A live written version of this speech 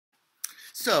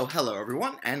So, hello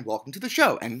everyone, and welcome to the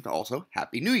show, and also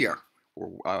Happy New Year.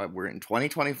 We're in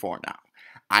 2024 now.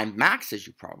 I'm Max, as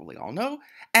you probably all know,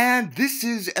 and this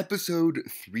is episode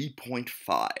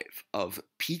 3.5 of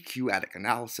PQ adic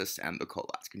analysis and the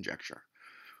Collatz Conjecture.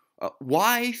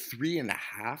 Why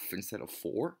 3.5 instead of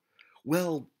 4?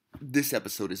 Well, this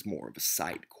episode is more of a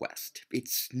side quest.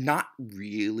 It's not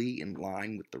really in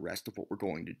line with the rest of what we're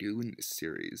going to do in this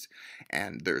series,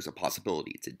 and there's a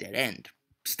possibility it's a dead end.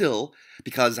 Still,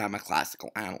 because I'm a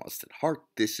classical analyst at heart,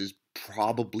 this is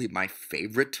probably my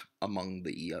favorite among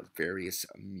the various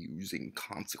amusing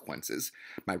consequences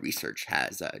my research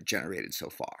has generated so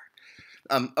far.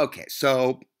 Okay,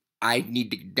 so I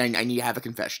need to have a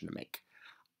confession to make.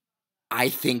 I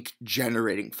think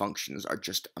generating functions are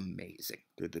just amazing.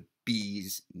 They're the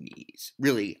bee's knees.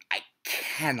 Really, I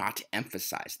cannot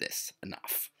emphasize this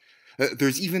enough.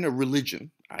 There's even a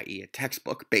religion, i.e. a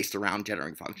textbook, based around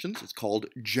generating functions. It's called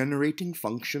Generating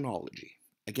Functionology.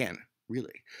 Again,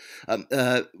 really.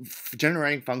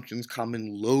 Generating functions come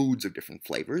in loads of different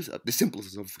flavors, the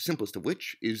simplest of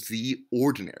which is the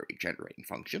ordinary generating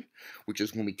function, which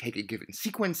is when we take a given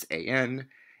sequence, an,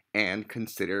 and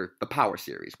consider the power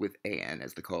series with ans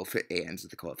as the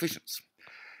coefficients.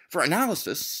 For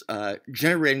analysis,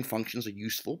 generating functions are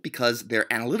useful because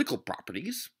their analytical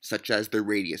properties, such as their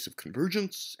radius of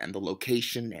convergence and the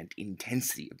location and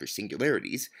intensity of their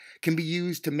singularities, can be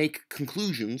used to make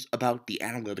conclusions about the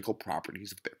analytical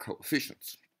properties of their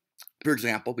coefficients. For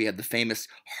example, we have the famous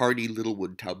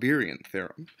Hardy-Littlewood-Tauberian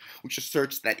theorem, which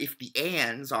asserts that if the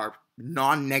ans are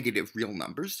non-negative real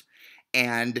numbers,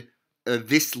 and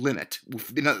this limit,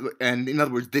 in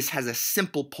other words, this has a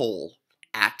simple pole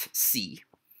at C,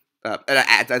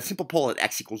 at a simple pole at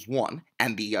x equals 1,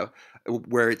 and the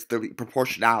where it's the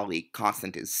proportionality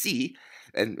constant is c,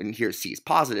 and here c is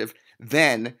positive,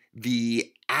 then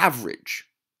the average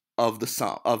of the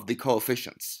sum of the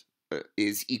coefficients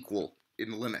is equal, in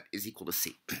the limit, is equal to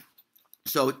c.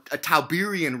 So a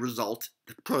Tauberian result,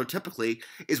 prototypically,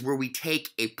 is where we take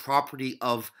a property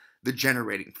of the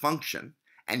generating function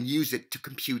and use it to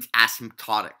compute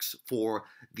asymptotics for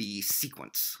the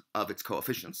sequence of its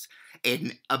coefficients.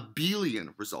 An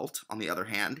abelian result, on the other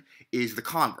hand, is the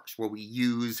converse, where we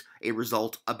use a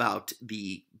result about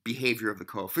the behavior of the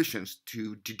coefficients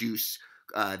to deduce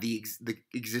the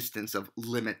existence of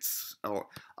limits or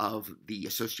of the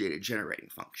associated generating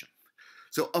function.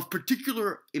 So of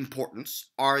particular importance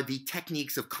are the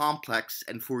techniques of complex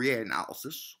and Fourier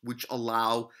analysis, which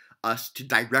allow us to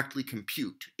directly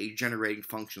compute a generating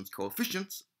function's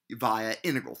coefficients via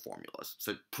integral formulas,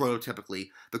 so prototypically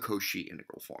the Cauchy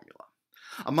integral formula.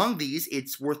 Among these,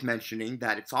 it's worth mentioning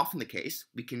that it's often the case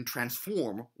we can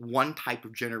transform one type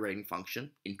of generating function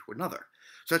into another.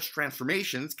 Such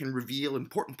transformations can reveal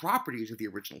important properties of the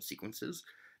original sequences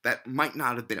that might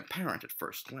not have been apparent at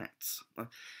first glance.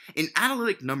 In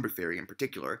analytic number theory in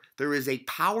particular, there is a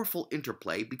powerful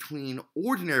interplay between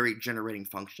ordinary generating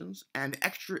functions and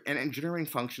generating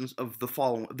functions of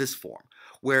this form,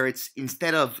 where it's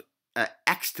instead of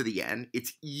x to the n,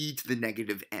 it's e to the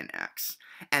negative nx.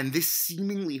 And this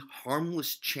seemingly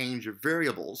harmless change of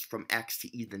variables from x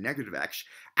to e to the negative x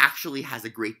actually has a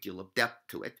great deal of depth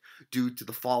to it due to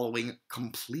the following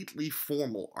completely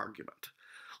formal argument.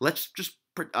 Let's just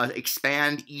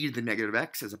expand e to the negative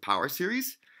x as a power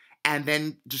series, and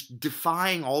then just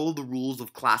defying all of the rules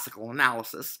of classical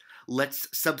analysis, let's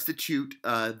substitute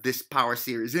this power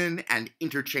series in and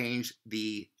interchange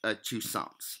the two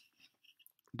sums.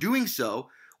 Doing so,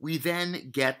 we then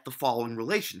get the following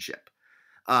relationship.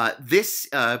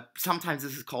 Sometimes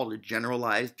this is called a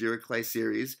generalized Dirichlet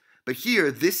series, but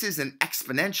here this is an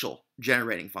exponential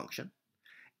generating function,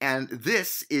 and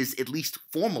this is, at least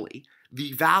formally,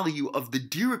 the value of the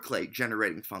Dirichlet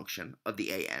generating function of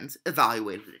the ans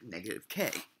evaluated at negative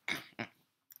k.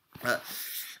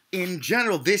 In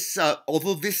general,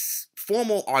 although this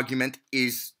formal argument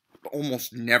is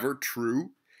almost never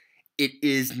true, it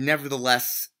is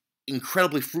nevertheless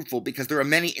incredibly fruitful because there are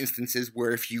many instances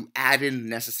where if you add in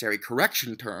necessary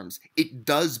correction terms, it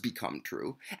does become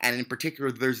true, and in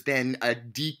particular, there's then a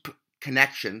deep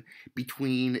connection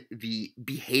between the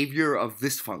behavior of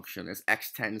this function as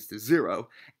x tends to 0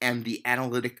 and the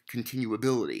analytic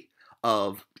continuability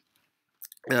of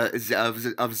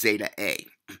zeta a.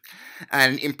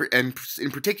 And in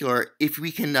particular, if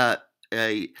you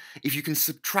can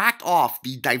subtract off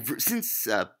the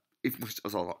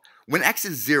when x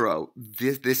is 0,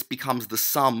 this becomes the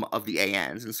sum of the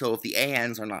ans, and so if the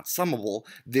ans are not summable,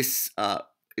 this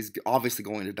is obviously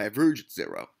going to diverge at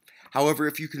 0. However,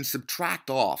 if you can subtract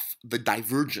off the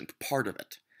divergent part of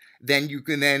it, then you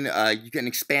can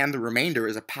expand the remainder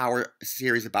as a power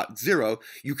series about 0.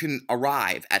 You can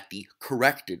arrive at the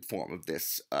corrected form of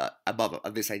this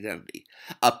of this identity.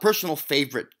 A personal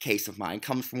favorite case of mine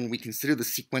comes from when we consider the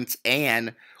sequence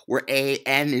an, where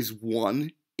n is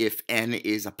 1 if n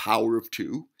is a power of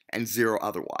 2 and 0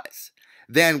 otherwise.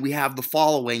 Then we have the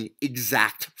following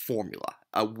exact formula,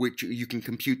 which you can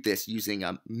compute this using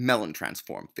a Mellin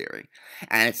transform theory.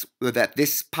 And it's that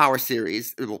this power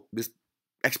series, this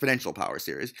exponential power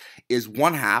series, is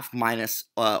 1/2 minus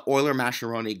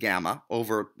Euler-Mascheroni gamma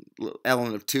over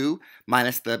ln of 2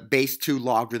 minus the base 2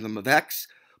 logarithm of x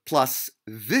plus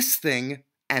this thing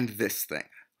and this thing.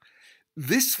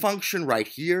 This function right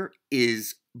here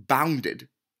is bounded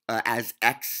as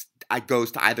x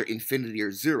goes to either infinity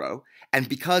or 0, and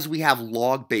because we have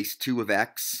log base 2 of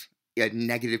x,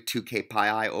 negative 2k pi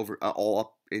I over all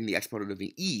up in the exponent of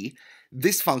the e,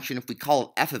 this function, if we call it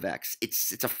f of x,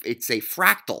 it's a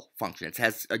fractal function. It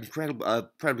has an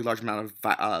incredibly large amount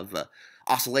of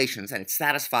oscillations, and it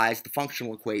satisfies the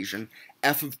functional equation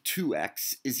f of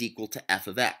 2x is equal to f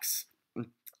of x.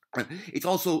 It's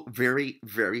also very,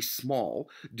 very small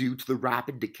due to the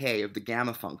rapid decay of the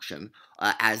gamma function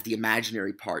as the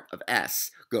imaginary part of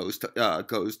s goes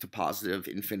to positive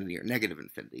infinity or negative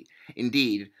infinity.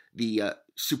 Indeed, the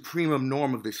supremum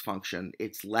norm of this function,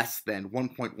 it's less than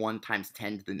 1.1 times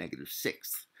 10 to the negative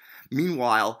 6th.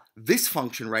 Meanwhile, this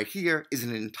function right here is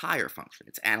an entire function.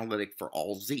 It's analytic for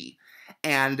all z.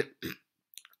 And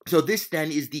so this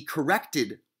then is the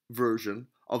corrected version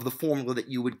of the formula that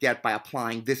you would get by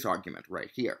applying this argument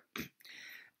right here.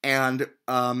 And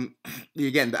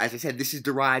again, as I said, this is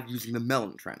derived using the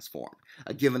Mellin transform.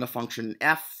 Given a function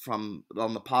f from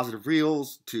on the positive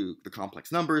reals to the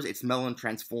complex numbers, its Mellin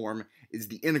transform is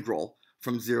the integral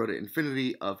from 0 to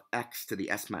infinity of x to the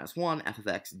s minus 1 f of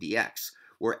x dx,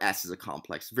 where s is a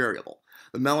complex variable.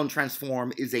 The Mellin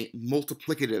transform is a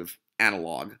multiplicative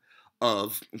analog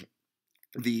of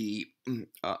the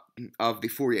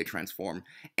Fourier transform,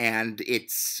 and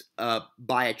it's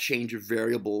by a change of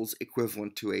variables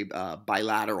equivalent to a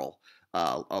bilateral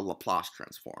a Laplace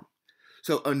transform.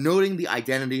 So noting the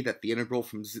identity that the integral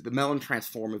from the Mellin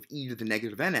transform of e to the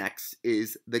negative nx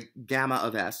is the gamma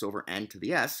of s over n to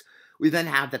the s, we then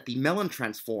have that the Mellin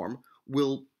transform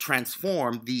will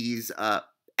transform these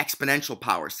exponential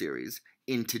power series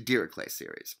into Dirichlet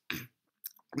series.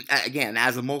 Again,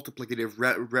 as a multiplicative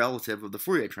relative of the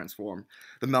Fourier transform,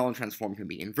 the Mellin transform can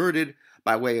be inverted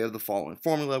by way of the following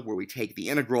formula, where we take the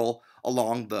integral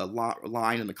along the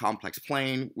line in the complex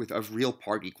plane with a real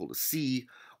part equal to c,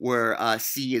 where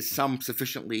c is some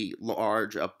sufficiently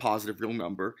large positive real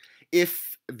number.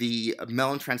 If the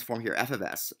Mellin transform here, f of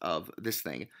s of this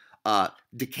thing,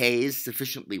 decays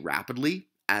sufficiently rapidly,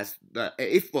 as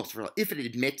if it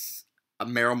admits a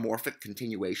meromorphic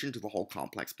continuation to the whole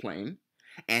complex plane,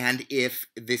 and if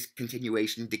this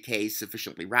continuation decays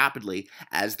sufficiently rapidly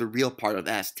as the real part of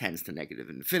s tends to negative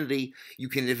infinity, you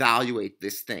can evaluate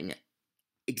this thing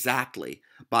exactly,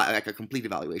 by like a complete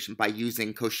evaluation, by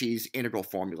using Cauchy's integral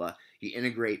formula. You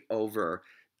integrate over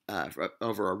a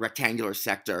rectangular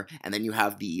sector, and then you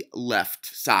have the left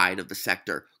side of the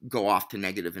sector go off to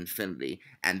negative infinity,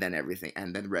 and then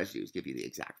the residues give you the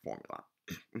exact formula.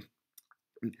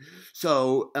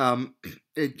 So,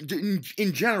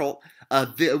 in general,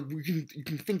 you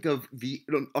can think of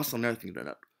also another thing to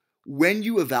note. When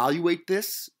you evaluate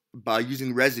this by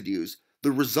using residues,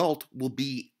 the result will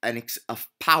be a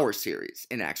power series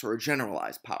in X, or a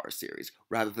generalized power series,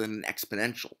 rather than an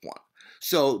exponential one.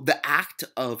 So the act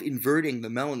of inverting the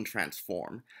Mellin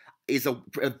transform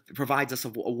provides us a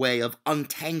way of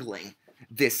untangling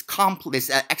this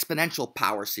exponential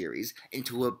power series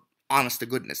into a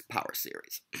honest-to-goodness power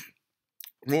series.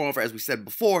 Moreover, as we said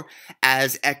before,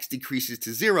 as x decreases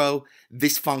to 0,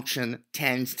 this function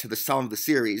tends to the sum of the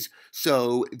series,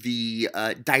 so the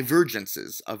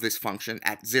divergences of this function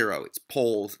at 0, its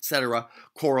poles, etc.,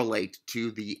 correlate to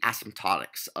the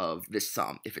asymptotics of this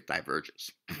sum if it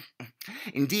diverges.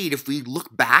 Indeed, if we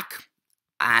look back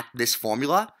at this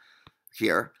formula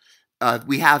here,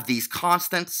 we have these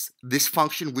constants, this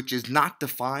function which is not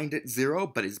defined at 0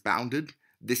 but is bounded,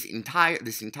 this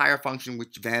entire function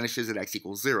which vanishes at x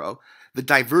equals 0. The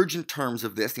divergent terms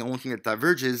of this, the only thing that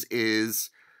diverges is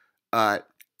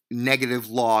negative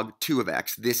log 2 of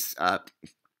x. This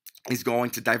is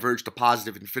going to diverge to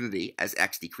positive infinity as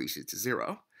x decreases to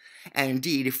 0. And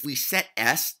indeed, if we set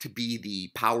s to be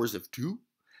the powers of 2,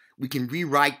 we can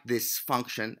rewrite this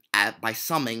function by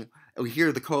summing.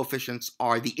 Here the coefficients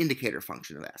are the indicator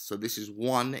function of s. So this is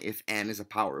 1 if n is a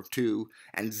power of 2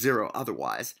 and 0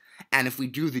 otherwise. And if we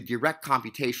do the direct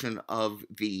computation of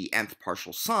the nth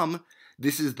partial sum,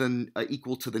 This is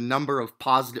equal to the number of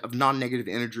non-negative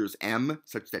integers m,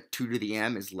 such that 2 to the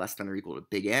m is less than or equal to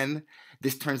big N.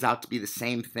 This turns out to be the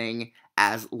same thing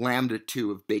as lambda 2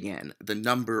 of big N, the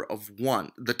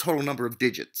total number of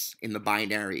digits in the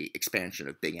binary expansion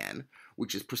of big N,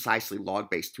 which is precisely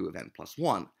log base 2 of n plus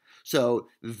 1. So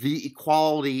the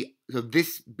equality, so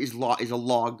this is a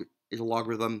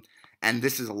logarithm, and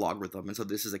this is a logarithm, and so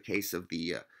this is a case of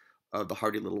the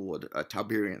Hardy-Littlewood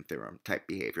Tauberian theorem type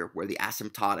behavior, where the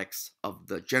asymptotics of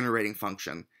the generating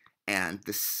function and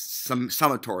the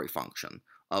summatory function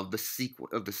of the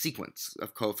sequence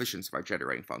of coefficients of our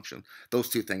generating function, those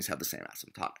two things have the same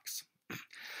asymptotics.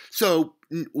 So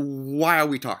why are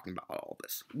we talking about all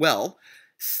this? Well,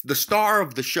 the star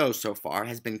of the show so far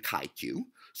has been chi-q,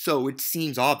 so it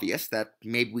seems obvious that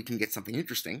maybe we can get something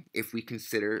interesting if we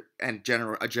consider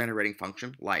a generating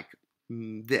function like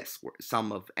this, where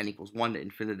sum of n equals 1 to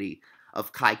infinity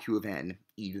of chi-q of n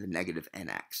e to the negative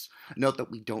nx. Note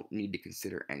that we don't need to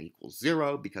consider n equals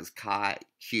 0 because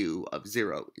chi-q of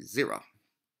 0 is 0.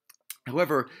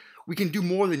 However, we can do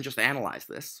more than just analyze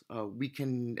this.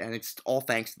 And it's all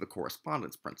thanks to the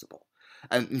correspondence principle.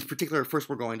 And in particular, first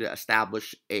we're going to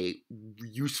establish a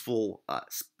useful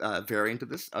variant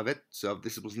of it. So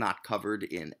this was not covered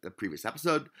in the previous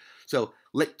episode. So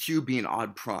let q be an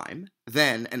odd prime.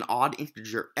 Then an odd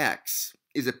integer x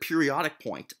is a periodic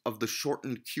point of the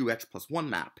shortened qx plus 1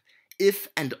 map if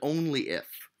and only if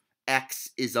x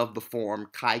is of the form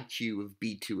chi-q of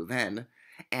b2 of n,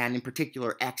 and in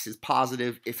particular x is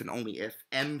positive if and only if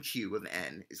mq of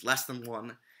n is less than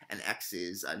 1, and x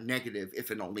is negative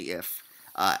if and only if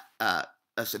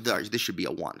so this should be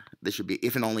a 1. This should be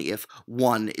if and only if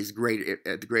 1 is greater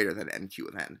than mq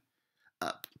of n.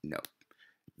 No.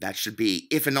 That should be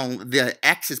if and only the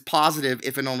x is positive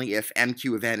if and only if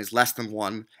mq of n is less than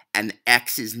 1, and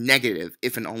x is negative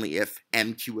if and only if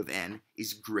mq of n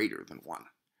is greater than 1.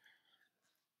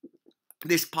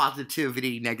 This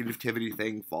positivity-negativity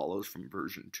thing follows from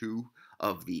version 2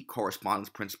 of the correspondence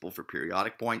principle for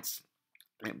periodic points.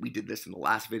 And we did this in the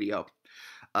last video.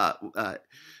 Well,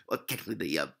 technically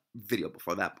the video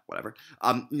before that, but whatever.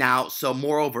 Now, so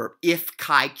moreover, if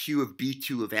chi-q of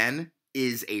b2 of n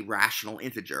is a rational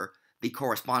integer, the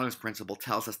correspondence principle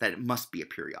tells us that it must be a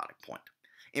periodic point.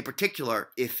 In particular,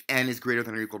 if n is greater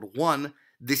than or equal to 1,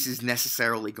 this is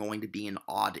necessarily going to be an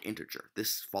odd integer.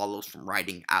 This follows from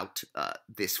writing out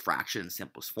this fraction in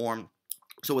simplest form.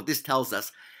 So what this tells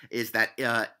us is that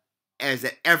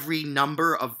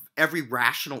every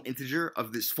rational integer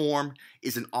of this form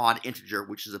is an odd integer,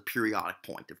 which is a periodic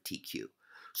point of TQ.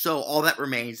 So all that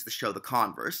remains to show the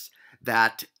converse,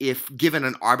 that if given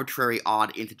an arbitrary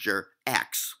odd integer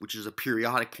x, which is a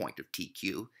periodic point of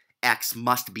TQ, x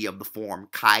must be of the form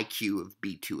chi-q of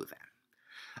b2 of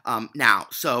n. Now,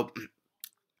 so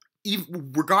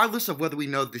regardless of whether we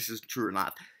know this is true or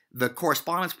not, the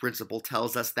correspondence principle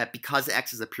tells us that because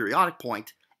x is a periodic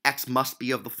point, x must be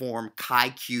of the form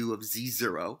chi-q of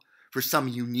z0 for some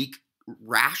unique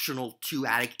rational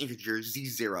two-adic integer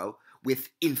z0 with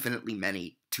infinitely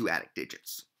many two-adic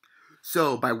digits.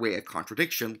 So, by way of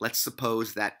contradiction, let's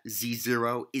suppose that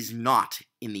z0 is not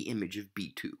in the image of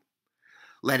b2.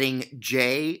 Letting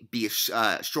j be a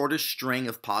shortest string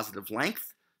of positive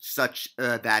length, such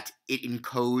that it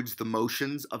encodes the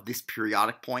motions of this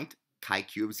periodic point,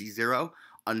 chi-q of z0,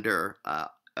 under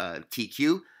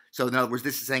tq. So in other words,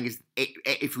 this is saying is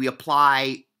if we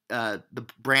apply the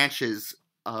branches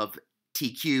of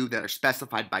tq that are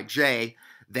specified by j,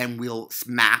 then we'll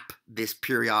map this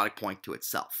periodic point to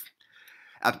itself.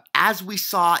 As we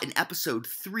saw in episode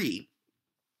 3,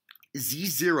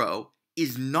 z0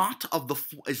 is not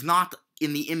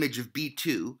in the image of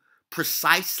b2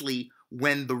 precisely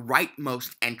when the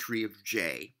rightmost entry of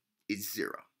j is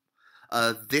 0.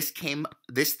 I'll just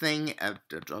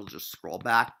scroll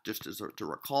back just to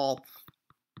recall.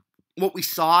 What we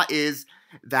saw is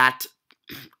that,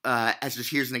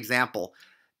 here's an example.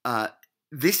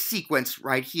 This sequence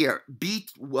right here,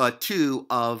 b2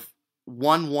 of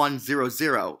 1, 1, 0,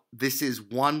 0, this is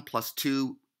 1 plus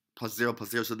 2 plus 0 plus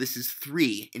 0, so this is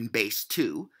 3 in base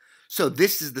 2. So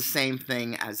this is the same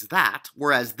thing as that,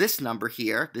 whereas this number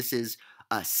here, this is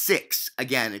 6.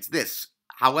 Again, it's this.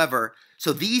 However,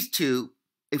 so these two,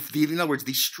 in other words,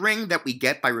 the string that we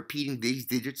get by repeating these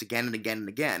digits again and again and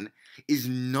again is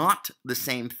not the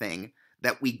same thing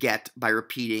that we get by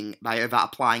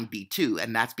applying b2,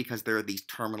 and that's because there are these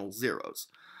terminal zeros.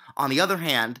 On the other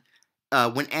hand,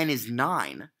 when n is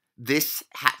 9, this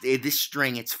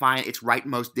string, its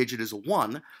rightmost digit is a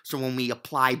 1, so when we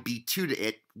apply b2 to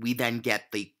it, we then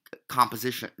get the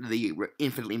composition, the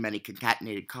infinitely many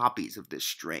concatenated copies of this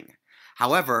string.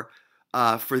 However,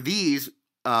 For these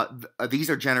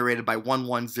are generated by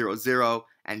 1100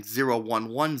 and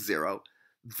 0110.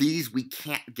 These we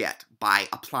can't get by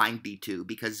applying B2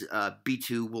 because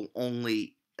B2 will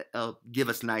only give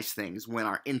us nice things when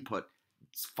our input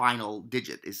final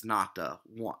digit is not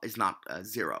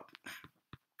 0.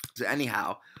 So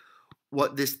anyhow,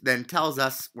 what this then tells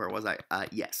us, where was I?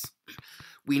 Yes.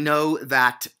 We know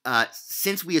that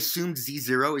since we assumed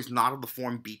Z0 is not of the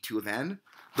form B2 of n,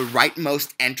 the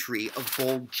rightmost entry of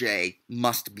bold J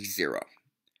must be 0.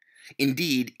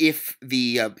 Indeed, if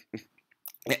the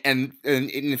and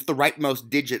if the rightmost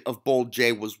digit of bold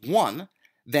J was 1,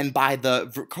 then by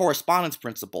the correspondence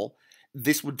principle,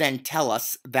 this would then tell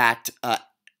us that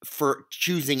for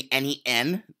choosing any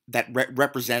n that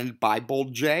represented by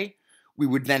bold J, we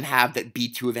would then have that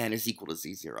B2 of n is equal to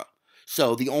Z0.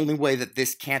 So the only way that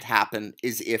this can't happen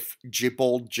is if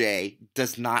bold J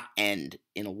does not end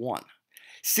in a 1.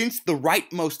 Since the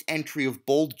rightmost entry of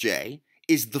bold J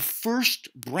is the first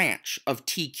branch of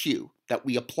TQ that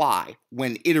we apply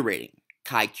when iterating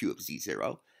chi-q of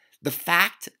Z0, the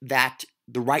fact that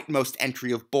the rightmost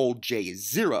entry of bold J is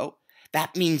 0,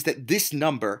 that means that this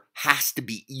number has to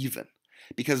be even.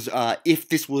 Because if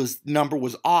this number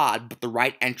was odd, but the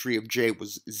right entry of J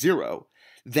was 0,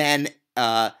 then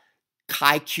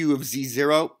chi-q of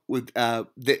Z0 would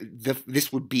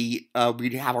this would be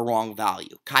we'd have a wrong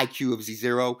value. Chi-q of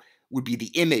Z0 would be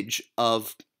the image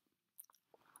of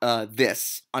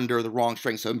this under the wrong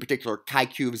string. So in particular,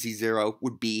 chi-q of Z0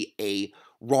 would be a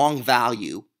wrong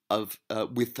value of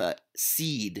with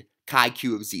seed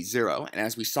chi-q of Z0. And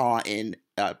as we saw in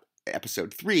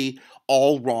episode 3,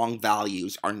 all wrong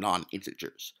values are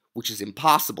non-integers, which is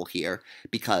impossible here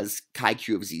because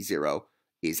chi-q of Z0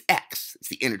 is x. It's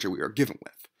the integer we are given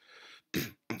with.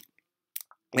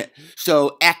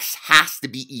 So x has to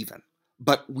be even,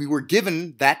 but we were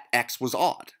given that x was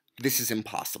odd. This is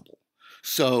impossible.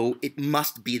 So it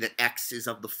must be that x is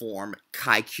of the form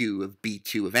chi-q of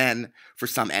B2 of n for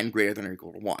some n greater than or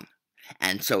equal to 1.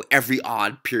 And so every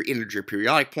odd integer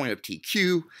periodic point of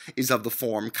TQ is of the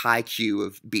form chi-q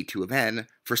of B2 of n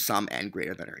for some n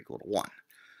greater than or equal to 1.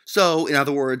 So, in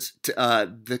other words,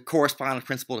 the correspondence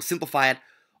principle, to simplify it,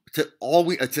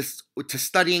 to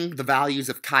studying the values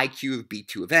of chi-q of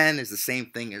B2 of n is the same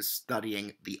thing as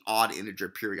studying the odd integer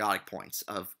periodic points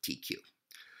of TQ.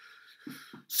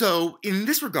 So, in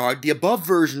this regard, the above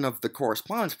version of the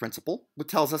correspondence principle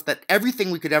tells us that everything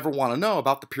we could ever want to know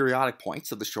about the periodic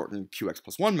points of the shortened qx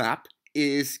plus 1 map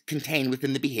is contained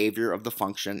within the behavior of the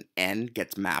function n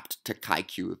gets mapped to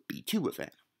chi-q of B2 of n.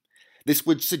 This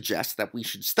would suggest that we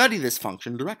should study this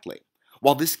function directly.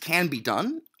 While this can be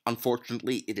done,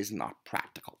 unfortunately, it is not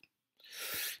practical.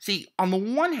 See, on the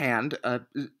one hand, not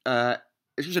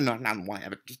on one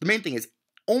hand, but the main thing is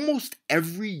almost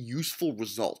every useful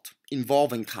result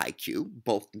involving chi-q,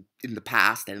 both in the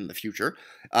past and in the future,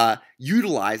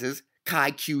 utilizes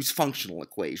chi-q's functional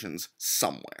equations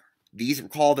somewhere.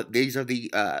 Recall that these are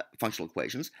the functional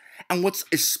equations, and what's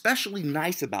especially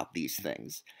nice about these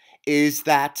things is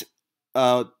that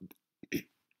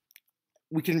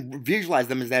we can visualize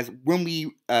them as when we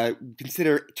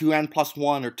consider 2n plus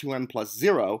 1 or 2n plus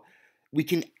 0, we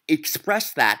can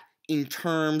express that in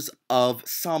terms of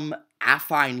some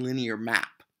affine linear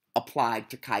map applied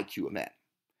to chi-q of n.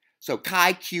 So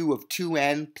chi-q of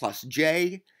 2n plus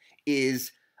j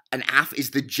is the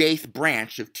jth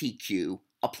branch of TQ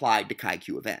applied to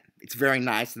chi-q of n. It's very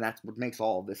nice, and that's what makes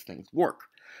all of these things work.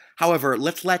 However,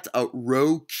 let's let a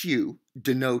rho q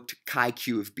denote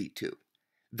chi-q of B2.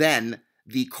 Then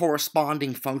the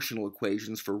corresponding functional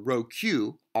equations for rho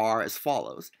q are as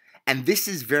follows. And this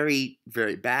is very,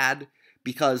 very bad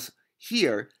because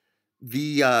here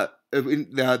there's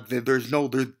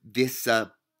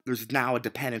now a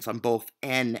dependence on both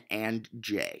n and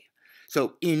j.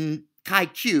 So in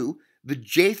chi-q, the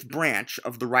jth branch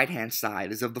of the right-hand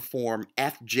side is of the form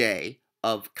fj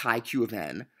of chi-q of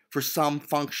n for some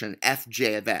function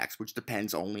fj of x, which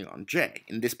depends only on j.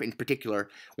 In particular,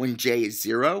 when j is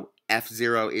 0,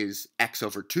 f0 is x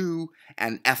over 2,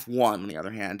 and f1, on the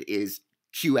other hand, is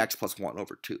qx plus 1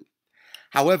 over 2.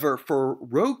 However, for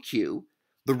rho q,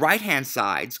 the right-hand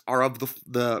sides are of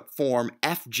the form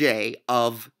fj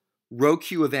of rho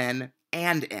q of n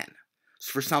and n,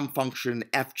 for some function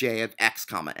fj of x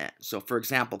comma n. So, for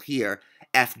example, here,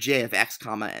 fj of x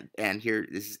comma n, and here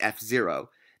this is f0.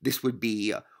 This would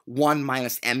be 1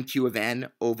 minus mq of n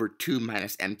over 2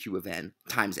 minus mq of n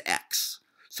times x.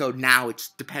 So now it's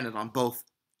dependent on both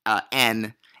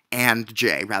n and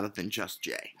j rather than just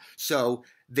j. So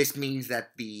this means that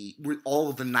all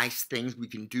of the nice things we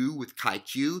can do with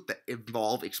chi-q that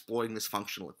involve exploiting this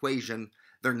functional equation,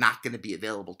 they're not going to be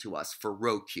available to us for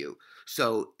row Q.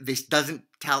 So this doesn't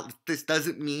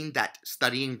mean that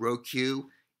studying row Q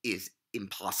is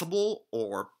impossible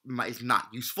or is not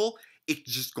useful.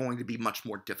 It's just going to be much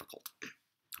more difficult.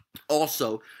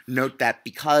 Also, note that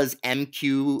because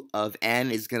MQ of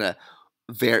n is going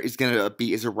to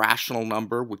be a rational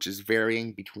number, which is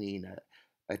varying between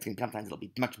I think sometimes it'll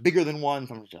be much bigger than 1,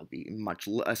 sometimes it'll be much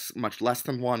less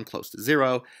than 1, close to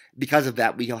 0. Because of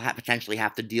that, we'll potentially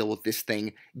have to deal with this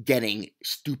thing getting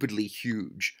stupidly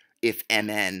huge if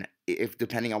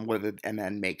depending on whether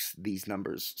mn makes these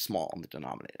numbers small in the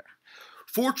denominator.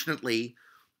 Fortunately,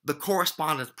 the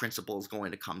correspondence principle is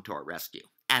going to come to our rescue.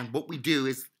 And what we do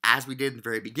is, as we did in the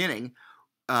very beginning,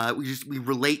 we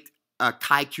relate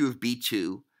chi q of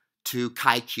b2 to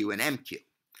chi q and mq.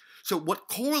 So what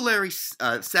corollary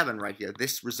 7 right here,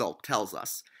 this result tells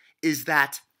us, is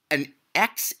that an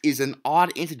x is an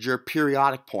odd integer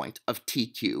periodic point of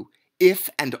tq if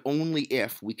and only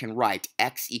if we can write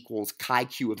x equals chi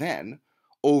q of n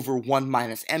over 1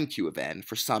 minus mq of n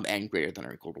for some n greater than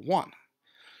or equal to 1.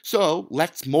 So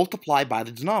let's multiply by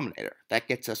the denominator. That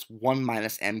gets us 1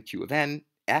 minus mq of n,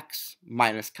 x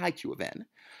minus chi q of n.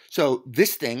 So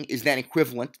this thing is then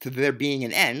equivalent to there being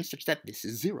an n such that this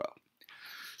is 0.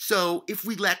 So if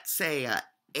we let, say,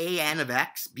 an of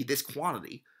x be this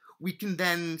quantity, we can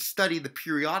then study the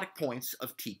periodic points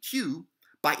of tq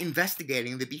by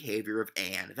investigating the behavior of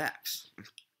an of x.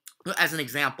 As an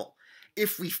example,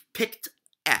 if we picked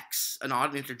x, an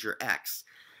odd integer x,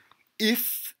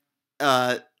 if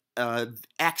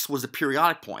x was a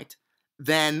periodic point,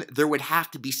 then there would have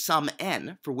to be some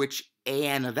n for which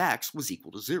an of x was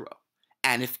equal to 0.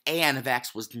 And if an of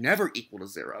x was never equal to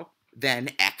 0, then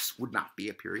x would not be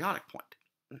a periodic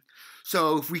point.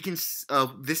 So if we can,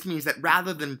 this means that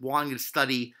rather than wanting to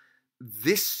study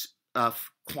this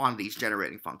quantities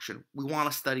generating function, we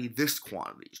want to study this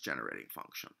quantities generating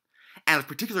function. And of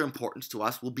particular importance to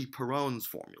us will be Perron's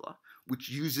formula, which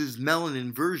uses Mellin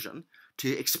inversion to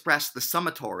express the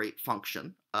summatory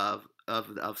function of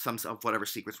whatever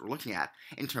sequence we're looking at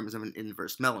in terms of an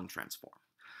inverse Mellin transform.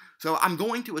 So I'm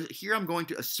going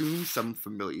to assume some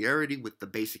familiarity with the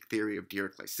basic theory of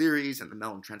Dirichlet series and the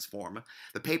Mellin transform.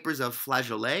 The papers of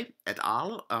Flageolet et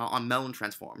al. On Mellin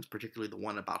transforms, particularly the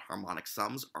one about harmonic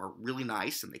sums, are really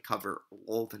nice and they cover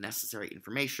all the necessary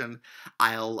information.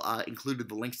 I'll include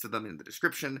the links to them in the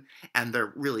description, and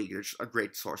they're really a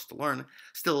great source to learn.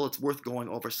 Still, it's worth going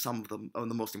over some of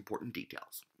the most important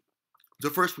details. So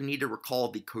first, we need to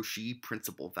recall the Cauchy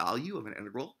principal value of an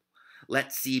integral.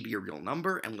 Let c be a real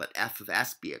number, and let f of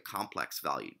s be a complex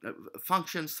valued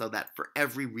function, so that for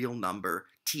every real number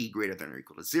t greater than or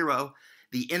equal to 0,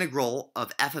 the integral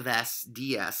of f of s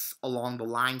ds along the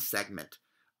line segment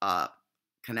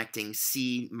connecting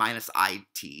c minus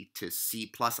it to c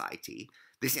plus it,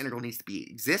 this integral needs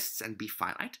to exists and be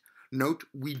finite. Note,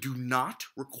 we do not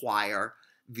require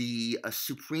the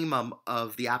supremum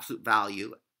of the absolute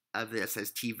value of this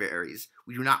as t varies.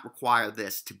 We do not require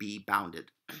this to be bounded.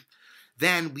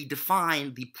 Then we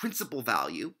define the principal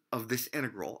value of this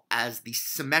integral as the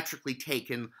symmetrically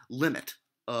taken limit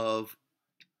of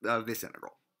this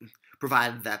integral,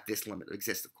 provided that this limit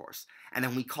exists, of course. And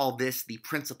then we call this the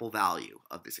principal value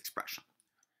of this expression.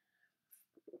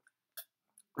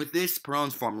 With this,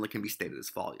 Perron's formula can be stated as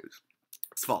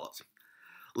follows.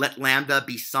 Let lambda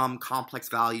be some complex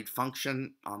valued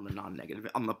function on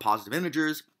the positive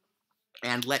integers,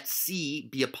 and let c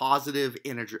be a positive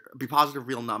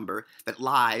real number that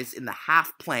lies in the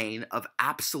half plane of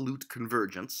absolute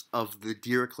convergence of the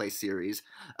Dirichlet series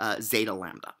zeta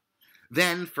lambda.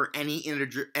 Then for any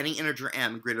integer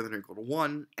m greater than or equal to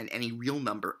 1 and any real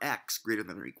number x greater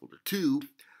than or equal to 2,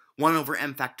 1 over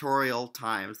m factorial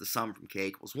times the sum from k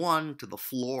equals 1 to the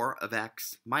floor of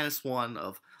x minus 1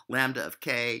 of lambda of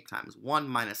k times 1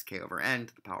 minus k over n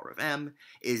to the power of m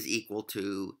is equal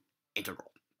to integral.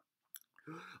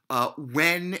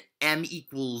 When m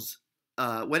is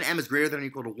greater than or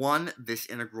equal to 1, this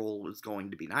integral is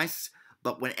going to be nice,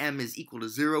 but when m is equal to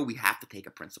 0, we have to take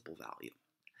a principal value.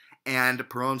 And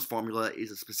Perron's formula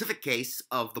is a specific case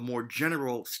of the more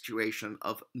general situation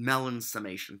of Mellin's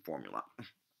summation formula.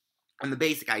 And the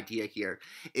basic idea here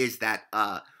is that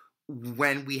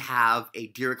when we have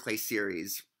a Dirichlet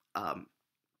series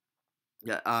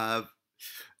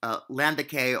lambda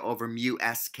k over mu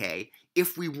sk,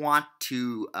 if we want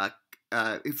to,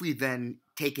 if we then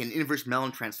take an inverse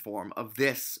Mellin transform of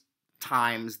this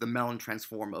times the Mellin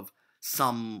transform of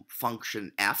some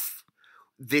function f,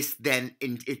 this then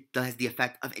it has the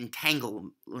effect of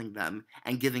entangling them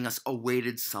and giving us a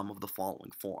weighted sum of the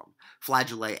following form.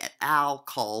 Flageolet et al.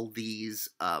 Call these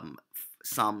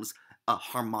sums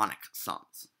harmonic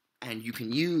sums. And you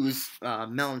can use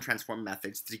Mellin transform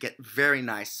methods to get very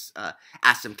nice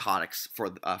asymptotics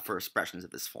for expressions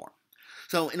of this form.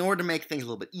 So in order to make things a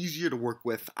little bit easier to work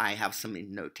with, I have some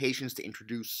notations to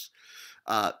introduce.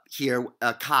 Here,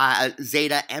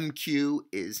 zeta MQ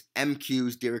is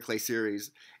MQ's Dirichlet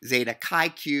series. Zeta chi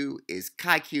Q is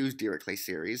chi Q's Dirichlet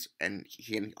series. And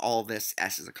in all this,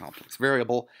 S is a complex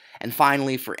variable. And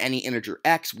finally, for any integer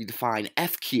x, we define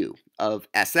FQ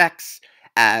of Sx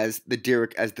as the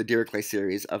Dirichlet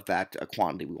series of that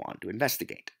quantity we want to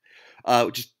investigate.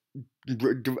 Just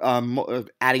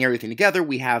adding everything together,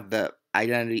 we have the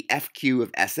identity FQ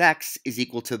of Sx is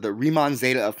equal to the Riemann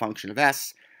zeta of function of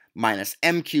S minus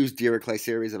MQ's Dirichlet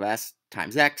series of S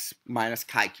times X minus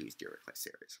chi Q's Dirichlet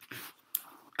series.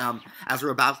 As we're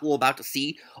about to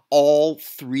see, all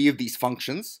three of these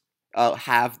functions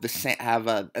have the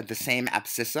same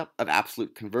abscissa of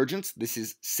absolute convergence. This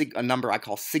is a number I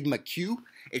call sigma q.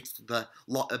 It's the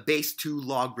base 2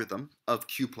 logarithm of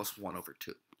q plus 1 over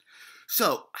 2.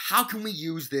 So how can we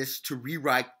use this to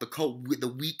rewrite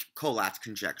the weak Collatz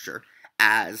conjecture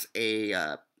as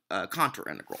a contour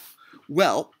integral?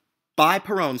 Well, by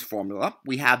Perron's formula,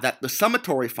 we have that the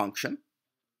summatory function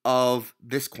of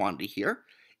this quantity here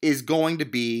is going to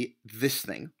be this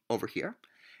thing over here.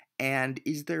 And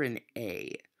is there an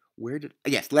a?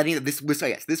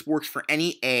 This works for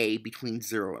any a between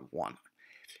 0 and 1.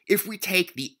 If we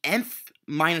take the nth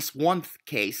minus 1th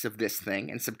case of this thing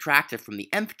and subtract it from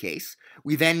the nth case,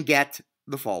 we then get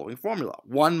the following formula.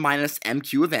 1 minus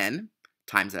mq of n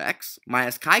times x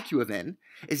minus chi q of n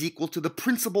is equal to the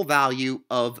principal value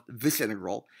of this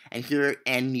integral, and here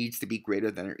n needs to be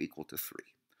greater than or equal to 3.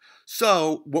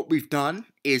 So what we've done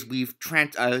is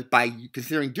by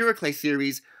considering Dirichlet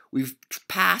series, we've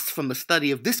passed from the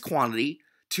study of this quantity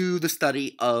to the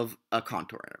study of a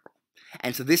contour integral.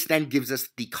 And so this then gives us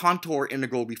the contour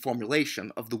integral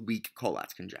reformulation of the weak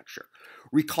Collatz conjecture.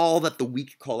 Recall that the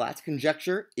weak Collatz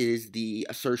conjecture is the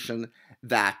assertion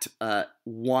that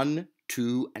 1,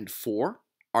 2, and 4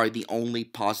 are the only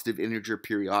positive integer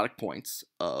periodic points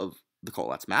of the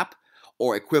Collatz map,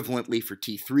 or equivalently for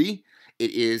T3,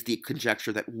 it is the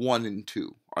conjecture that 1 and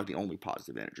 2 are the only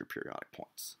positive integer periodic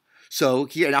points. So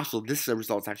here, and also this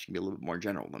result is actually going to be a little bit more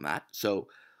general than that. So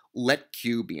let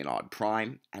Q be an odd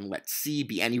prime, and let C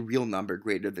be any real number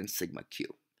greater than sigma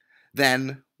Q.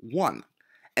 Then 1.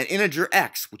 An integer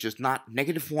x, which is not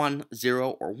 -1, 0,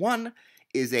 or 1,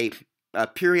 is a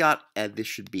period, this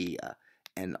should be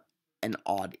an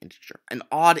odd integer. An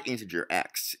odd integer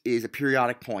x is a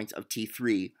periodic point of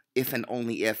T3 if and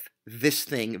only if this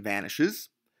thing vanishes.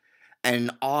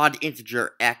 An odd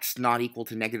integer x not equal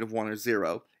to -1 or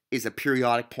 0 is a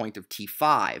periodic point of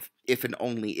T5 if and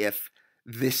only if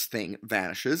this thing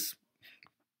vanishes.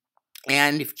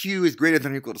 And if q is greater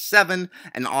than or equal to 7,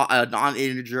 an odd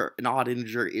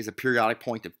integer is a periodic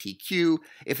point of TQ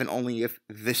if and only if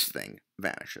this thing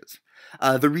vanishes.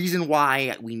 The reason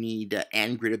why we need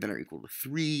n greater than or equal to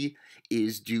 3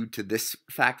 is due to this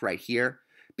fact right here,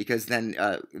 because then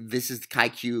this is chi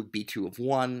q b2 of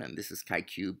 1, and this is chi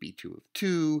q b2 of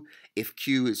 2. If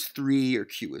q is 3 or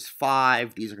q is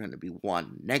 5, these are going to be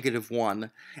 1,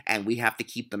 -1, and we have to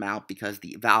keep them out because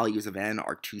the values of n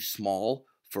are too small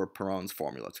for Perron's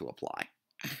formula to apply.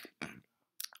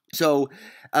 So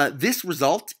this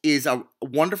result is a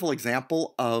wonderful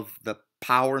example of the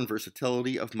power and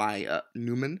versatility of my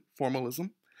Newman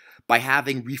formalism. By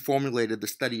having reformulated the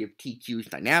study of TQ's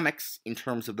dynamics in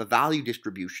terms of the value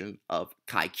distribution of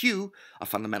chi q, a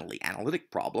fundamentally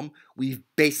analytic problem, we've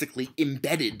basically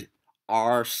embedded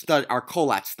our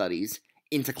Collatz studies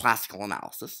into classical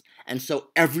analysis, and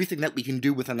so everything that we can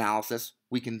do with analysis,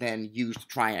 we can then use to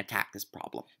try and attack this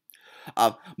problem.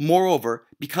 Moreover,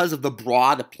 because of the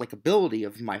broad applicability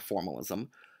of my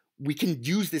formalism, we can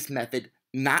use this method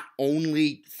not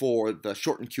only for the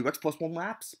shortened QX+1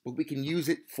 maps, but we can use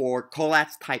it for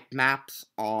Collatz-type maps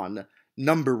on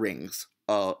number rings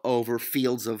over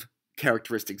fields of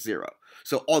characteristic 0.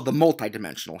 So all the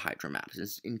multidimensional Hydra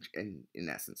maps, in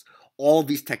essence. All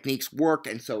these techniques work,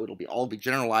 and so it'll all be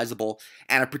generalizable.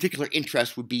 And a particular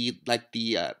interest would be like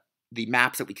the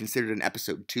maps that we considered in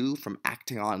episode 2 from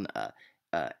acting on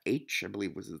H, I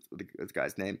believe was this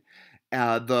guy's name.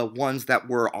 The ones that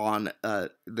were on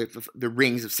the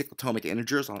rings of cyclotomic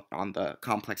integers on the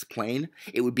complex plane.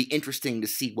 It would be interesting to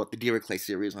see what the Dirichlet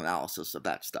series analysis of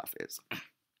that stuff is.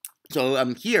 So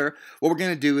here, what we're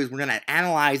going to do is we're going to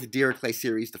analyze the Dirichlet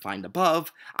series defined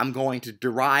above. I'm going to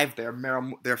derive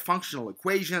their functional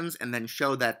equations and then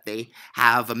show that they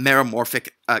have meromorphic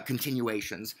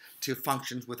continuations to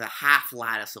functions with a half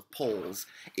lattice of poles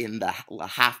in the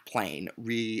half plane,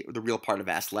 the real part of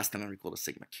S less than or equal to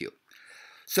sigma q.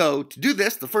 So to do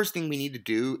this, the first thing we need to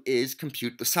do is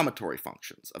compute the summatory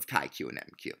functions of chi-q and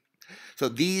mq. So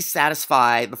these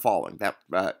satisfy the following, that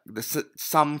the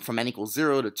sum from n equals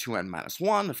 0 to 2n minus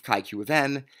 1 of chi-q of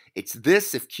n, it's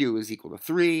this if q is equal to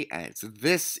 3, and it's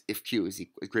this if q is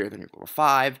greater than or equal to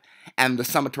 5, and the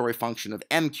summatory function of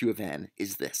mq of n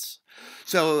is this.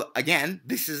 So again,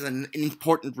 this is an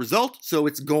important result, so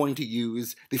it's going to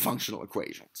use the functional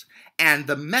equations. And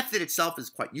the method itself is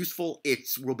quite useful.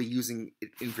 We'll be using it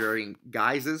in varying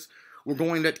guises. We're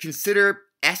going to consider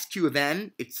sq of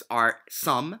n, it's our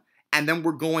sum, and then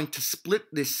we're going to split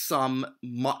this sum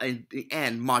in the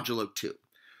n modulo 2.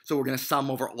 So we're going to sum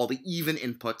over all the even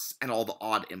inputs and all the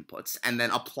odd inputs, and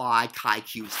then apply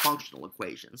chi-q's functional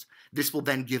equations. This will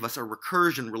then give us a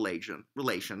recursion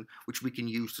relation, which we can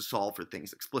use to solve for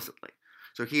things explicitly.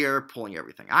 So here, pulling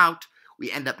everything out,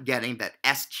 we end up getting that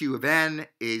sq of n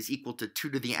is equal to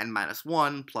 2 to the n minus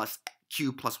 1 plus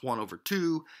q plus 1 over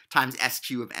 2 times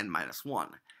sq of n minus 1.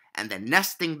 And then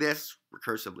nesting this,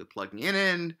 recursively plugging it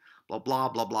in, blah, blah,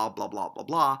 blah, blah, blah, blah, blah,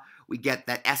 blah, we get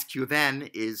that sq of n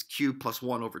is q plus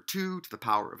 1 over 2 to the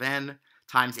power of n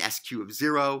times sq of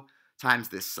 0 times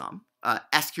this sum.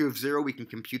 Sq of 0, we can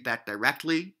compute that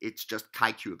directly. It's just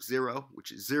chi-q of 0,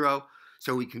 which is 0.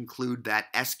 So we conclude that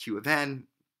sq of n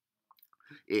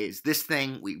is this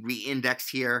thing. We re-index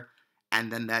here,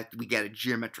 and then that we get a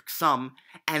geometric sum.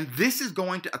 And this is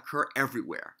going to occur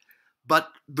everywhere. But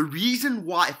the reason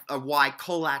why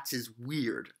Collatz is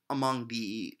weird among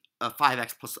the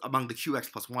among the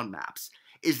qx plus 1 maps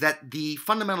is that the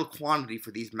fundamental quantity for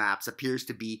these maps appears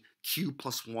to be q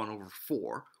plus 1 over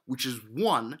 4, which is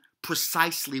 1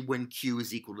 precisely when q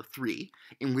is equal to 3,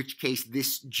 in which case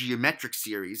this geometric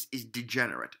series is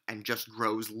degenerate and just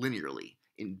grows linearly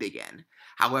in big N.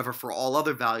 However, for all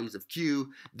other values of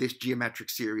q, this geometric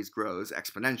series grows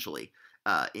exponentially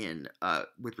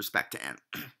with respect to n.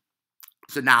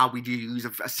 So now we do use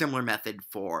a similar method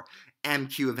for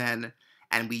mq of n,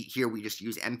 and here we just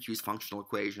use mq's functional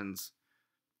equations,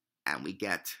 and we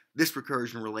get this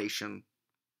recursion relation,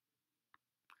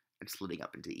 and splitting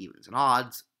up into evens and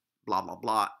odds, blah, blah,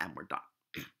 blah, and we're done.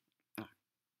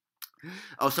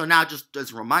 Oh, so now just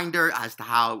as a reminder as to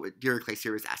how Dirichlet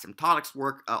series asymptotics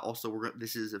work,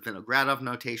 this is a Vinogradov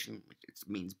notation, which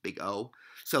means big O.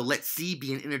 So let C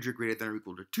be an integer greater than or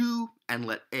equal to 2, and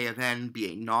let A of n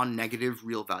be a non-negative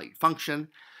real-valued function,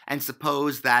 and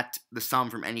suppose that the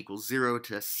sum from n equals 0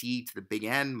 to C to the big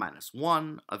N minus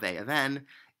 1 of A of n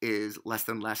is less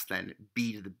than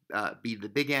b to the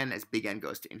big N as big N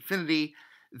goes to infinity,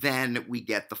 then we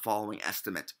get the following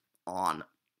estimate on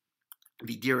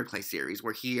the Dirichlet series,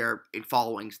 where here, in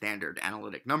following standard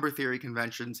analytic number theory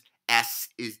conventions, S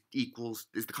is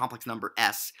the complex number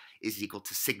S is equal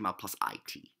to sigma plus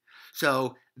IT.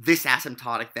 So this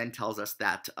asymptotic then tells us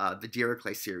that the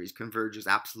Dirichlet series converges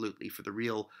absolutely for the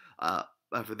real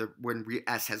when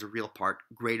S has a real part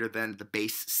greater than the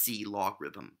base C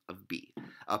logarithm of B.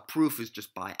 Proof is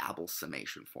just by Abel's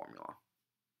summation formula,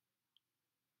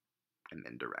 and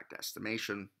then direct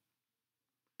estimation.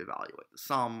 Evaluate the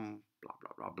sum, blah,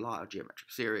 blah, blah, blah,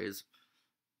 geometric series,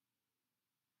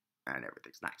 and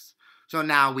everything's nice. So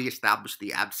now we establish the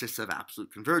abscissa of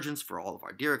absolute convergence for all of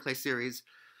our Dirichlet series.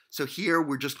 So here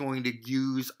we're just going to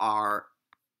use our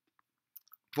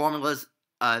formulas.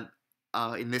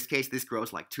 In this case, this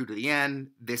grows like 2 to the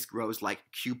n. This grows like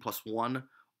q plus 1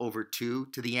 over 2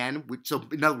 to the n. So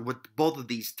in other words, what both of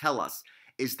these tell us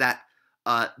is that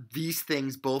these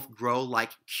things both grow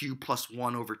like q plus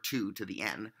 1 over 2 to the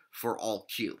n for all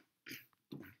q.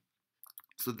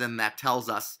 So then that tells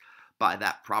us by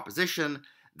that proposition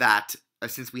that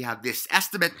since we have this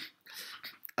estimate,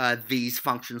 these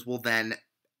functions will then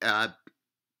their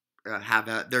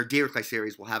Dirichlet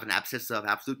series will have an abscissa of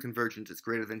absolute convergence that's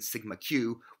greater than sigma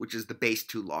q, which is the base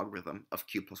 2 logarithm of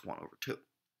q plus 1 over 2.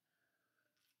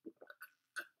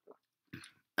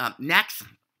 Next,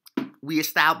 we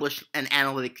establish an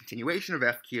analytic continuation of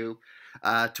fq to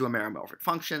a meromorphic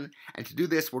function, and to do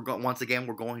this, we're going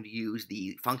to use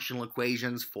the functional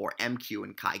equations for mq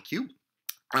and chi-q.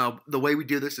 The way we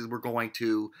do this is we're going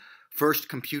to first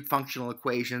compute functional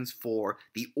equations for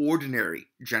the ordinary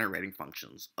generating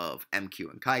functions of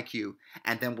mq and chi-q,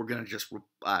 and then we're going to just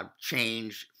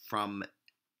change from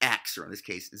x, or in this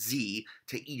case z,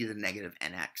 to e to the negative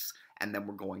nx, and then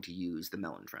we're going to use the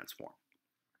Mellin transform.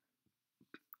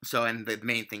 So, and the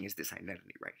main thing is this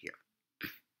identity right here.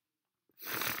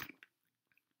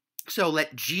 So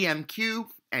let GMQ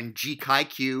and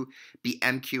GchiQ be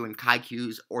MQ and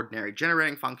ChiQ's ordinary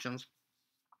generating functions.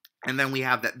 And then we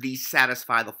have that these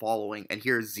satisfy the following, and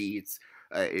here's Z.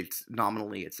 It's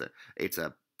nominally it's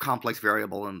a complex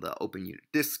variable in the open unit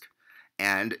disk,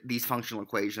 and these functional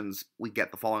equations we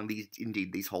get the following.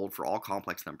 These hold for all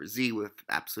complex numbers Z with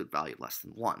absolute value less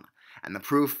than 1. And the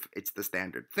proof, it's the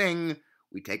standard thing.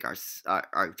 We take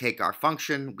our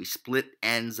function, we split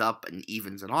ends up in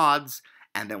evens and odds,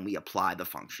 and then we apply the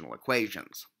functional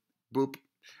equations. Boop.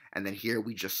 And then here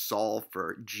we just solve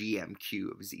for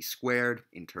GMQ of Z squared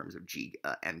in terms of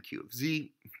GMQ of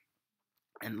Z.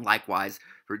 And likewise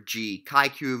for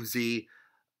GchiQ of Z,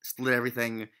 split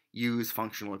everything, use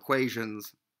functional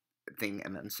equations, and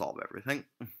then solve everything.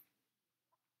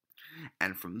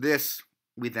 And from this,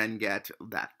 we then get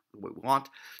that what we want.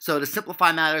 So to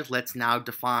simplify matters, let's now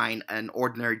define an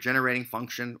ordinary generating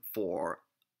function for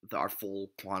our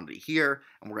full quantity here,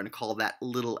 and we're going to call that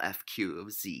little fq of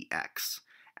zx.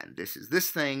 And this is this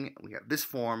thing, we have this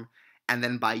form, and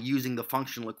then by using the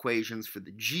functional equations for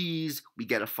the g's, we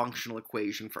get a functional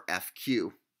equation for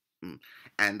fq.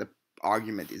 And the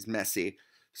argument is messy,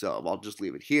 so I'll just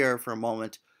leave it here for a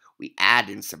moment. We add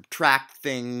and subtract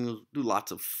things, do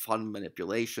lots of fun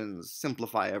manipulations,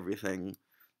 simplify everything,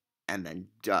 and then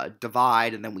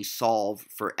divide, and then we solve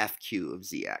for fq of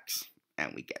zx,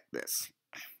 and we get this.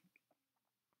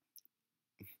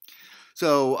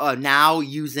 So now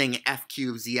using fq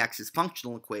of zx's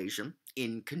functional equation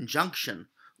in conjunction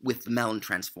with the Mellin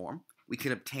transform, we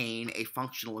can obtain a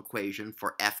functional equation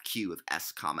for fq of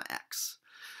s comma x.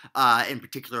 In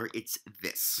particular, it's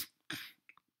this.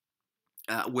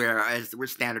 Whereas we're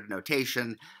standard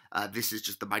notation, this is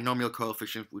just the binomial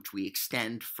coefficient, which we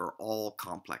extend for all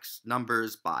complex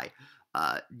numbers by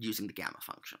using the gamma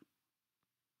function.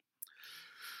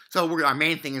 So our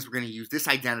main thing is we're going to use this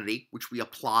identity, which we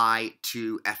apply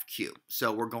to fq.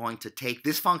 So we're going to take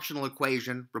this functional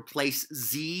equation, replace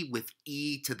z with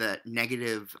e to the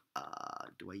negative,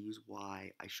 do I use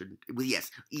y? I shouldn't. Well,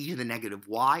 yes, e to the negative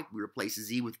y. We replace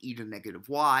z with e to the negative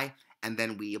y, and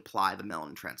then we apply the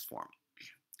Mellin transform.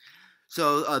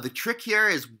 So the trick here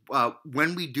is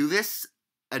when we do this,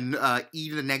 e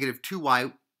to the negative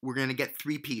 2y, we're going to get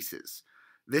 3 pieces.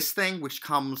 This thing, which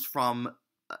comes from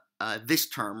this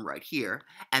term right here,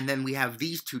 and then we have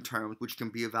these 2 terms, which can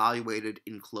be evaluated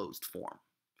in closed form.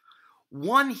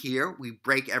 One here, we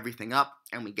break everything up,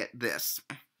 and we get this.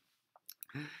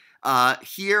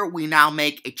 Here, we now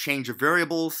make a change of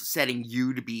variables, setting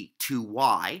u to be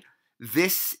 2y.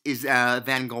 This is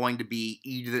then going to be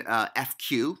e to the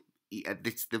fq.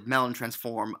 It's the Mellin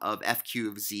transform of fq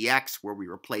of zx, where we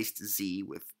replaced z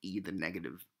with e, the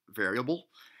negative variable.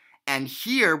 And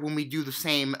here, when we do the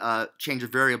same change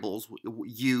of variables,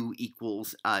 u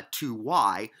equals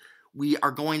 2y, we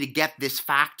are going to get this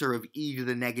factor of e to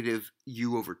the negative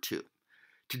u over 2.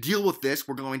 To deal with this,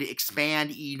 we're going to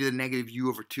expand e to the negative u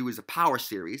over 2 as a power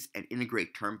series and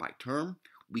integrate term by term.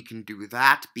 We can do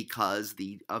that because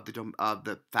the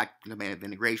fact domain of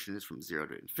integration is from 0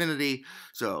 to infinity.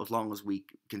 So as long as we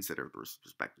consider the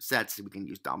respective sets, we can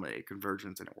use dominated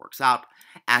convergence and it works out.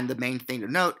 And the main thing to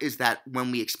note is that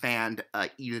when we expand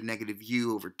e to the negative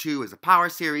u over 2 as a power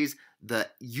series, the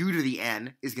u to the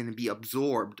n is going to be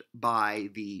absorbed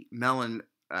by the Mellin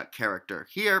character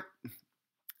here.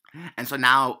 And so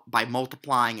now by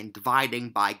multiplying and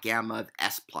dividing by gamma of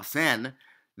s plus n,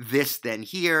 this then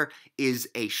here is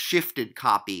a shifted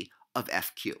copy of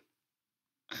fq.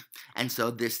 And so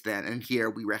this then, and here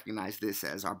we recognize this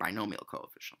as our binomial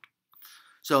coefficient.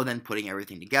 So then putting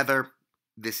everything together,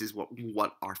 this is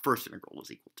what our first integral is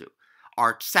equal to.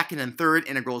 Our second and third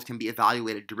integrals can be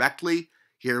evaluated directly.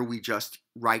 Here we just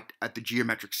write at the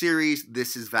geometric series.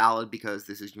 This is valid because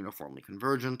this is uniformly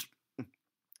convergent.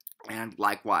 And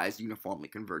likewise, uniformly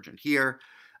convergent here.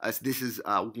 So this is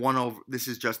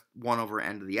just 1 over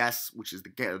n to the s, which is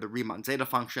the Riemann zeta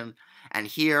function. And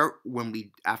here, when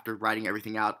we, after writing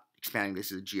everything out, expanding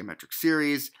this as a geometric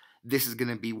series, this is going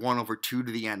to be 1 over 2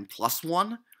 to the n plus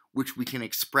 1, which we can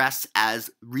express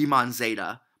as Riemann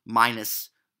zeta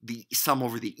minus the sum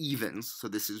over the evens. So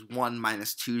this is 1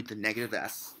 minus 2 to the negative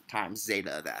s times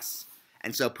zeta of s.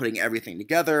 And so putting everything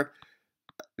together,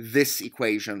 this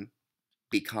equation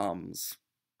becomes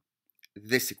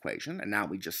this equation, and now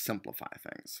we just simplify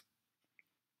things.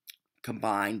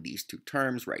 Combine these 2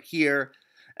 terms right here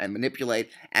and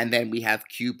manipulate, and then we have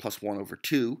q plus 1 over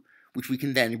 2, which we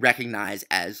can then recognize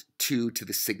as 2 to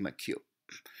the sigma q.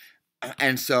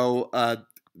 And so,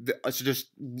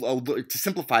 to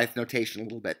simplify the notation a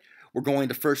little bit, we're going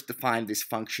to first define this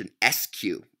function sq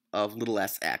of little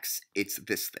sx. It's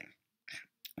this thing.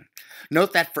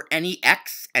 Note that for any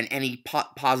x and any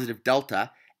positive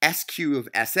delta, sq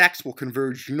of sx will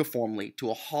converge uniformly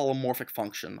to a holomorphic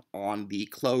function on the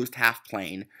closed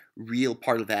half-plane real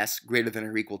part of s greater than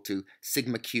or equal to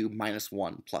sigma q minus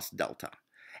 1 plus delta.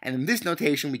 And in this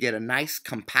notation, we get a nice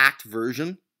compact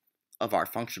version of our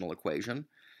functional equation.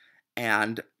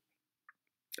 And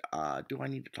do I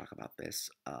need to talk about this?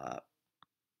 No.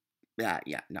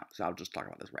 So I'll just talk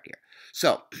about this right here.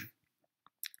 So,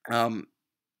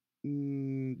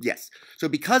 yes. So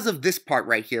because of this part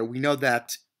right here, we know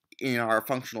that in our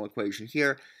functional equation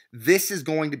here, this is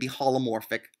going to be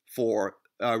holomorphic for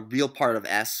a real part of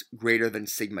s greater than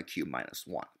sigma q minus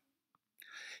 1.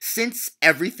 Since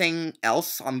everything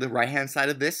else on the right-hand side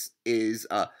of this is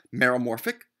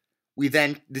meromorphic,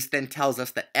 this then tells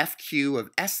us that fq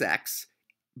of sx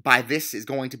by this is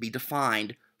going to be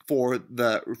defined for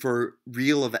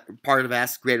real of part of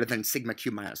s greater than sigma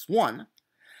q minus 1.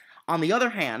 On the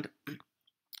other hand,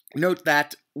 note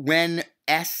that when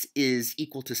s is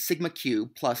equal to sigma q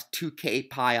plus 2k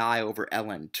pi I over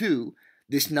ln2,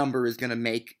 this number is going to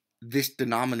make this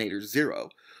denominator 0.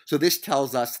 So this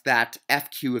tells us that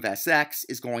fq of sx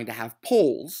is going to have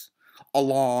poles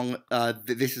along,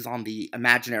 this is on the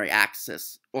imaginary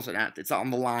axis, also it's on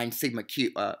the line sigma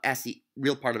q,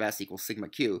 real part of s equals sigma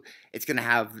q. It's going to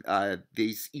have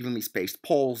these evenly spaced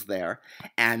poles there,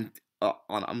 and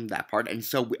on that part, and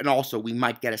also we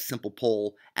might get a simple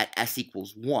pole at s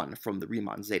equals 1 from the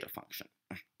Riemann zeta function.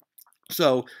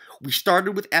 So we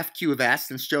started with fq of s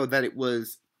and showed that it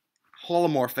was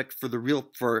holomorphic for the real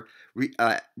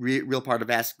part of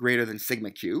s greater than sigma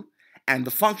q, and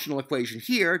the functional equation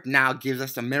here now gives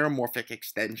us a meromorphic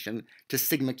extension to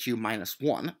sigma q minus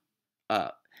 1,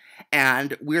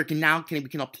 and we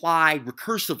can apply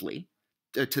recursively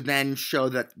to then show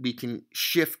that we can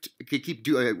keep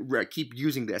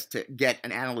using this to get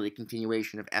an analytic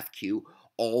continuation of fq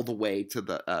all the way to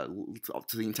the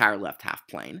entire left half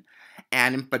plane.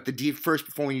 But first,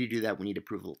 before we need to do that, we need to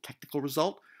prove a little technical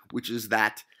result, which is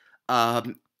that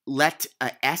let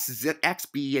x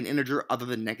be an integer other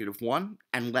than -1,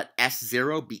 and let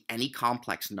s0 be any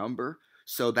complex number,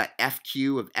 so that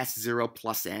fq of s0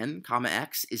 plus n, comma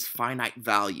x is finite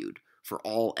valued for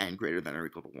all n greater than or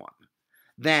equal to 1.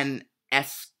 Then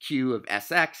sq of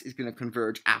sx is going to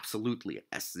converge absolutely at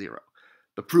s0.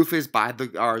 The proof is by the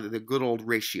good old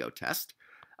ratio test.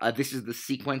 This is the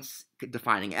sequence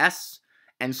defining s.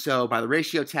 And so by the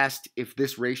ratio test, if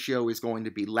this ratio is going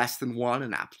to be less than 1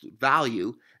 in absolute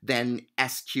value, then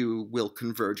sq will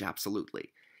converge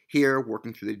absolutely. Here,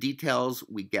 working through the details,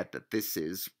 we get that this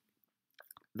is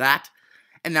that.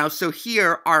 And now, so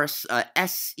here, our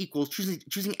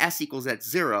choosing s equals at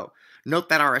 0, note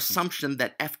that our assumption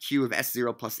that fq of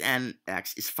s0 plus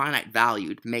nx is finite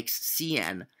valued makes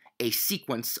cn a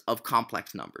sequence of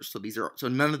complex numbers. So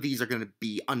none of these are going to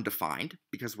be undefined,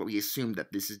 because we assume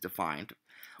that this is defined.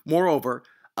 Moreover,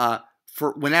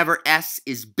 for whenever s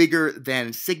is bigger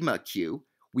than sigma q,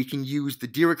 we can use the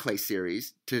Dirichlet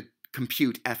series to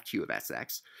compute fq of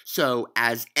sx. So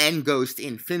as n goes to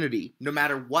infinity, no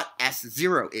matter what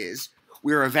s0 is,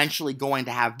 we're eventually going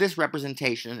to have this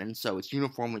representation, and so it's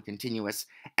uniformly continuous,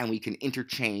 and we can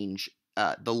interchange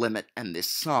the limit and this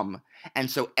sum. And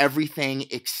so everything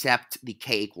except the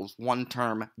k equals 1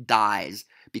 term dies,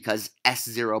 because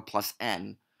s0 plus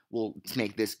n will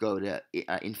make this go to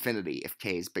infinity if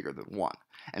k is bigger than 1.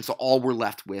 And so all we're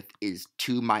left with is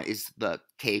the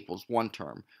k equals 1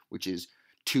 term, which is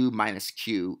 2 minus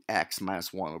q x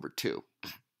minus 1 over 2.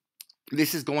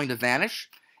 This is going to vanish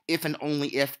if and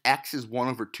only if x is 1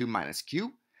 over 2 minus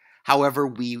q. However,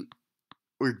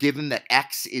 we're given that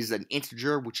x is an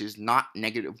integer which is not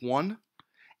 -1,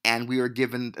 and we are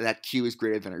given that q is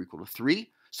greater than or equal to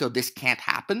 3. So this can't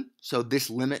happen. So this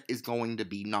limit is going to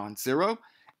be non-zero,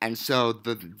 and so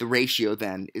the ratio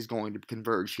then is going to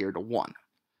converge here to 1.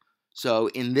 So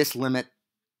in this limit,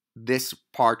 this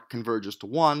part converges to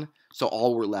 1, so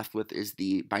all we're left with is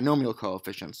the binomial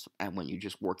coefficients, and when you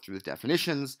just work through the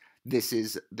definitions, there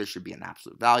should be an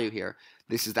absolute value here.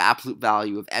 This is the absolute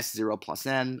value of s0 plus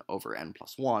n over n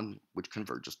plus 1, which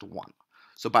converges to 1.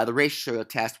 So by the ratio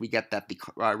test, we get that the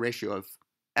ratio of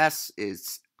s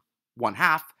is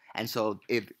 1/2, and so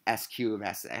if sq of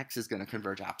sx is going to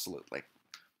converge absolutely.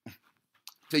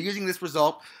 So using this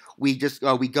result, we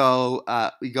go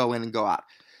in and go out.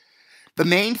 The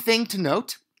main thing to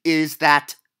note is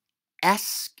that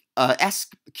sq,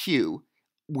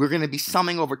 we're going to be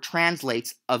summing over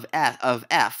translates of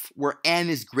f, where n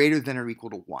is greater than or equal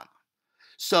to 1.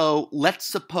 So let's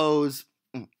suppose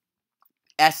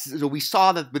So we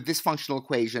saw that with this functional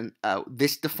equation,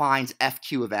 this defines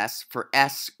fq of s for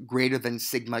s greater than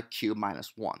sigma q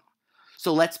minus 1.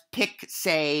 So let's pick,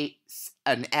 say,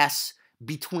 an s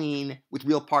with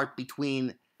real part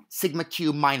between sigma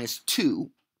q minus 2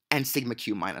 and sigma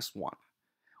q minus 1.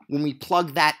 When we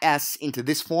plug that s into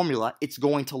this formula, it's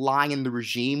going to lie in the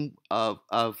regime of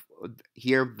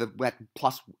here,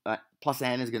 plus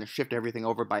n is going to shift everything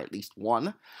over by at least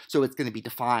 1. So it's going to be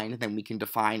defined, then we can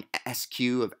define sq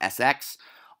of sx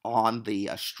on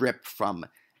the strip from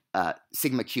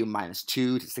sigma q minus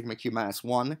 2 to sigma q minus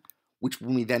 1, which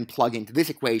when we then plug into this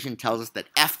equation tells us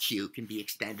that fq can be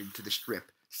extended to the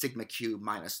strip sigma q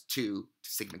minus 2 to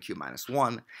sigma q minus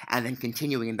 1, and then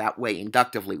continuing in that way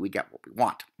inductively, we get what we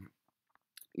want.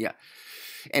 Yeah.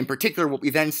 In particular, what we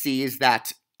then see is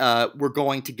that we're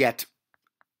going to get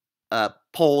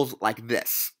poles like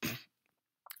this.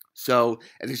 So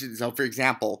for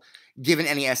example, given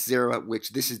any s0 at which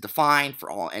this is defined for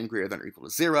all n greater than or equal to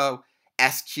 0,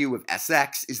 sq of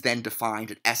sx is then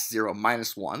defined at s0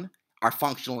 minus 1. Our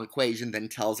functional equation then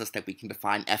tells us that we can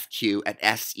define fq at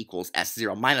s equals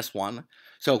s0 minus 1.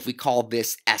 So if we call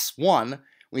this s1,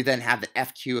 we then have that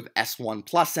fq of s1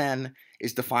 plus n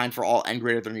is defined for all n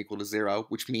greater than or equal to 0,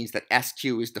 which means that sq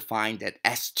is defined at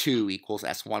s2 equals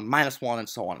s1 minus 1, and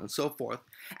so on and so forth.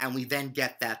 And we then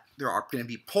get that there are going to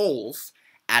be poles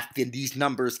at these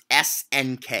numbers s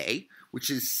and k, which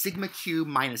is sigma q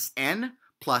minus n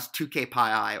plus 2k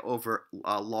pi I over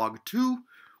log 2,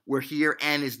 where here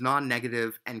n is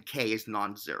non-negative and k is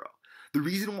non-zero. The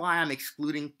reason why I'm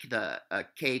excluding the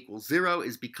k equals 0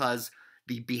 is because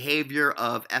the behavior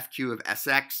of fq of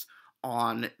sx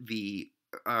on the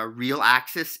real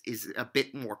axis is a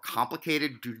bit more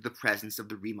complicated due to the presence of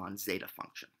the Riemann zeta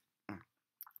function.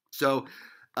 So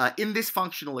in this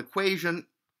functional equation,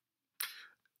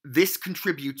 this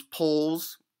contributes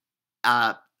poles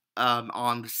on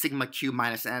the sigma q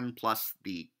minus n plus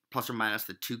or minus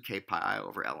the 2k pi I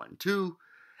over ln2,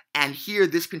 and here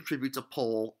this contributes a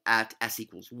pole at s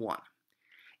equals 1.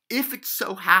 If it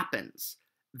so happens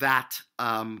that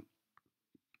that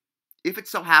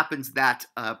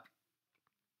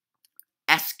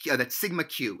sigma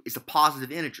q is a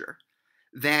positive integer,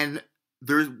 then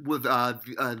there's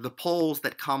the poles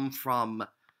that come from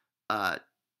the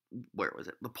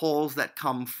poles that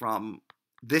come from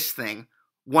this thing,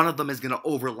 one of them is going to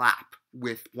overlap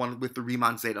with the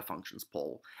Riemann zeta function's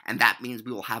pole, and that means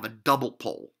we will have a double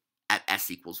pole at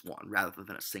s equals 1 rather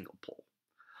than a single pole.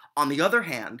 On the other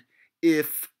hand,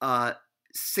 if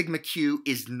sigma q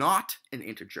is not an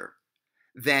integer,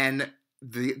 then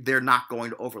they're not going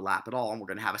to overlap at all, and we're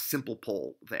going to have a simple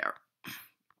pole there.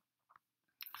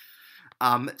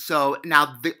 So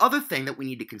now the other thing that we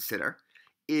need to consider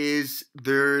is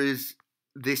there's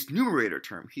this numerator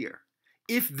term here.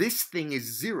 If this thing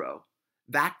is 0,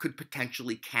 that could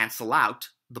potentially cancel out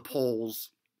the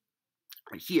poles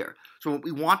right here. So what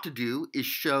we want to do is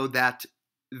show that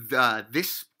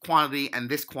this quantity and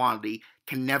this quantity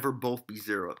can never both be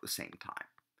 0 at the same time.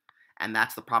 And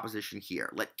that's the proposition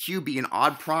here. Let q be an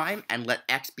odd prime and let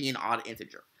x be an odd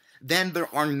integer. Then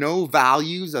there are no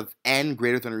values of n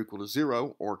greater than or equal to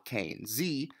 0, or k and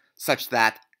z, such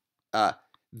that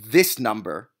this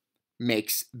number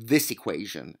makes this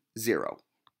equation 0.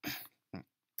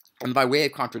 And by way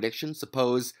of contradiction,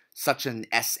 suppose such an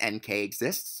s and k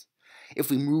exists. If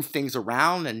we move things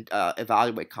around and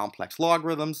evaluate complex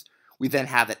logarithms, we then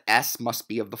have that s must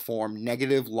be of the form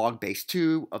negative log base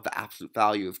 2 of the absolute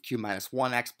value of q minus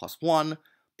 1x plus 1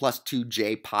 plus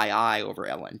 2j pi I over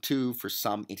ln2 for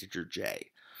some integer j.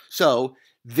 So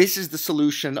this is the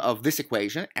solution of this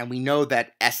equation, and we know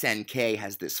that SNK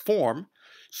has this form.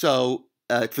 So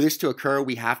for this to occur,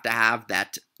 we have to have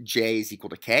that j is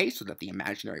equal to k, so that the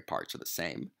imaginary parts are the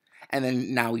same. And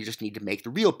then now we just need to make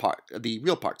the real parts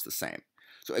the same.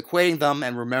 So equating them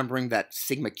and remembering that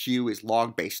sigma q is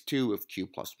log base 2 of q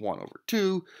plus 1 over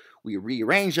 2, we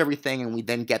rearrange everything, and we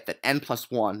then get that n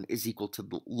plus 1 is equal to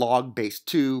the log base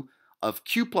 2 of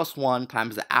q plus 1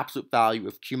 times the absolute value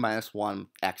of q minus 1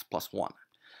 x plus 1.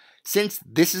 Since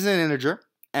this is an integer,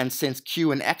 and since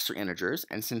q and x are integers,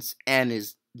 and since n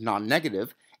is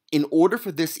non-negative, in order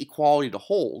for this equality to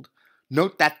hold,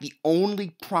 note that the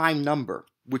only prime number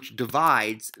which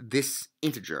divides this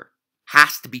integer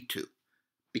has to be 2.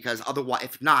 Because otherwise,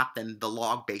 if not, then the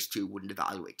log base 2 wouldn't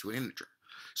evaluate to an integer.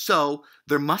 So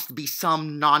there must be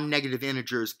some non-negative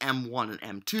integers m1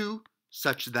 and m2,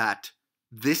 such that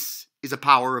this is a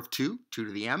power of 2, 2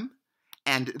 to the m,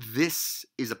 and this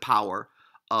is a power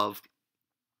of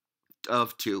 2,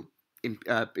 2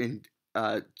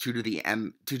 to the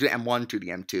m1 to the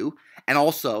m2, and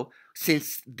also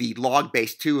since the log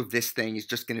base 2 of this thing is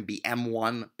just going to be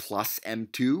m1 plus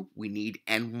m2, we need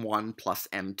n1 plus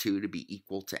m2 to be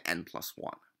equal to n plus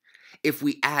 1. If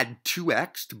we add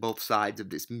 2x to both sides of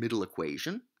this middle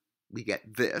equation, we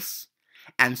get this.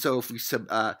 And so if we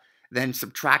then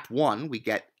subtract 1, we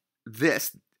get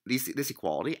this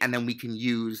equality, and then we can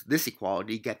use this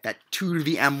equality to get that 2 to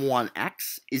the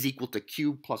m1x is equal to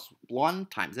q plus 1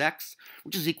 times x,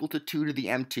 which is equal to 2 to the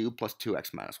m2 plus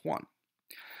 2x minus 1.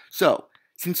 So,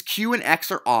 since q and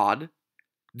x are odd,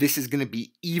 this is going to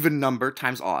be even number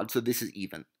times odd, so this is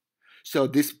even. So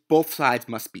both sides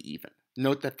must be even.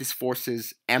 Note that this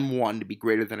forces m1 to be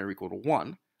greater than or equal to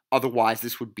 1, otherwise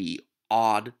this would be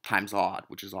odd times odd,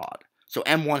 which is odd. So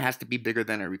m1 has to be bigger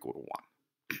than or equal to 1.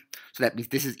 So that means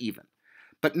this is even.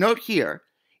 But note here,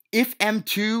 if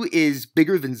m2 is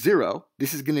bigger than 0,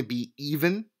 this is going to be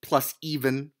even plus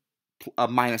even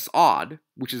minus odd,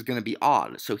 which is going to be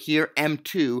odd. So here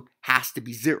m2 has to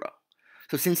be 0.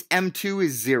 So since m2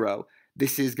 is 0,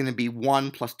 this is going to be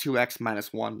 1 plus 2x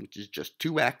minus 1, which is just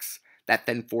 2x. That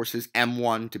then forces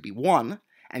m1 to be 1.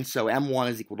 And so m1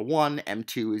 is equal to 1,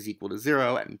 m2 is equal to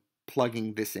 0, and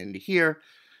plugging this into here,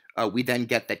 we then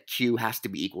get that q has to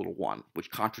be equal to 1, which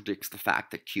contradicts the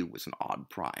fact that q was an odd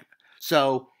prime.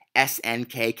 So S and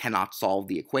K cannot solve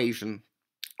the equation,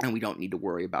 and we don't need to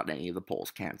worry about any of the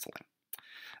poles canceling.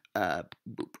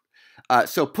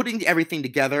 So putting everything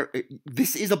together,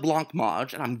 this is a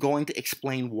blancmange, and I'm going to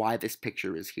explain why this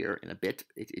picture is here in a bit.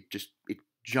 It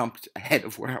jumped ahead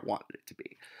of where I wanted it to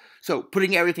be. So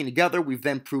putting everything together, we've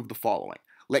then proved the following.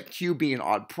 Let q be an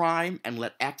odd prime, and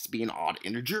let x be an odd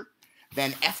integer.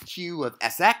 Then fq of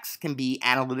Sx can be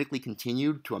analytically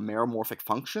continued to a meromorphic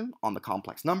function on the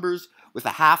complex numbers with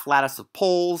a half lattice of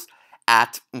poles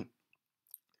at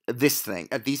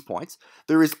these points.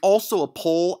 There is also a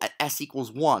pole at s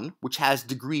equals 1, which has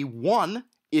degree 1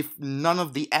 if none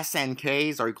of the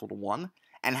SNKs are equal to 1,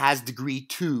 and has degree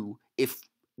 2 if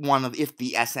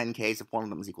the SNKs, if one of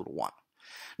them is equal to 1.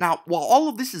 Now, while all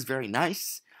of this is very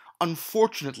nice,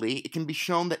 unfortunately, it can be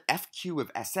shown that fq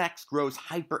of Sx grows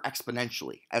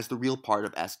hyper-exponentially as the real part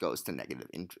of S goes to negative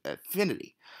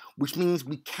infinity, which means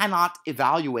we cannot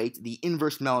evaluate the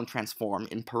inverse Mellin transform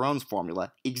in Perron's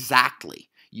formula exactly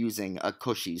using a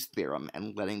Cauchy's theorem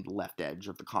and letting the left edge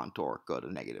of the contour go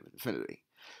to negative infinity.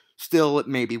 Still, it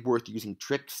may be worth using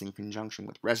tricks in conjunction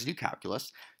with residue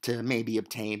calculus to maybe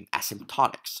obtain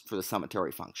asymptotics for the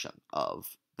summatory function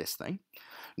of this thing.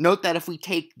 Note that if we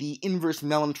take the inverse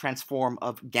Mellin transform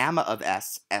of gamma of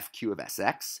S, fq of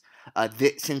Sx,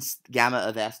 since gamma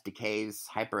of S decays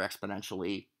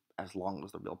hyper-exponentially as long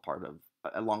as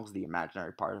the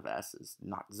imaginary part of S is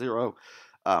not 0,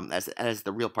 as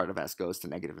the real part of S goes to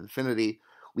negative infinity,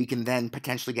 we can then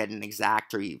potentially get an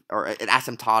exact or an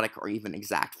asymptotic or even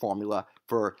exact formula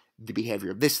for the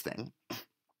behavior of this thing.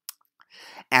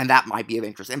 And that might be of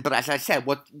interest. But as I said,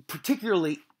 what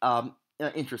particularly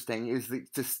interesting is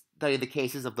to study the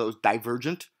cases of those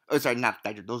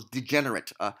those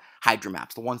degenerate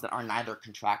hydromaps, the ones that are neither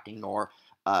contracting nor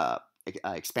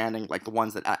expanding, like the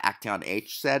ones that Action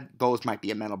H said. Those might be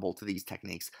amenable to these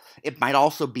techniques. It might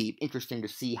also be interesting to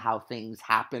see how things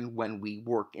happen when we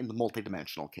work in the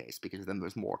multidimensional case, because then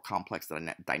there's more complex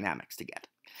dynamics to get.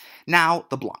 Now,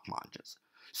 the blancmanges.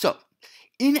 So,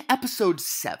 in episode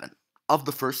 7 of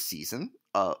the first season,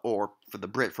 or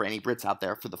for any Brits out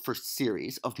there, for the first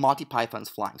series of Monty Python's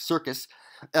Flying Circus,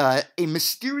 a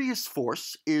mysterious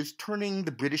force is turning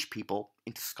the British people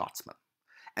into Scotsmen.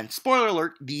 And spoiler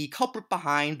alert, the culprit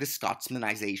behind this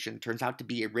Scotsmanization turns out to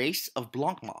be a race of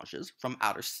blancmanges from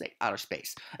outer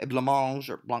space. A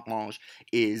blancmange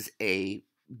is a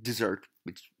dessert.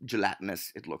 It's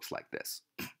gelatinous. It looks like this.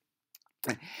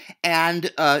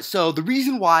 And so the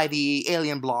reason why the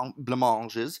alien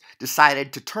blancmanges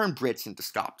decided to turn Brits into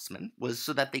Scotsmen was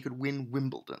so that they could win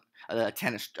Wimbledon, a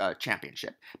tennis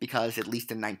championship, because at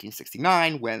least in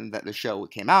 1969, when the show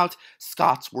came out,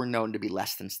 Scots were known to be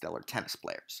less than stellar tennis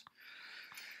players.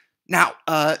 Now,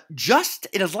 just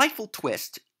in a delightful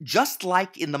twist, just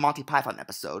like in the Monty Python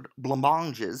episode,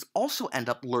 blancmanges also end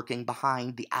up lurking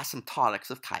behind the asymptotics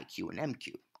of chi-q and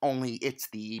mq. Only it's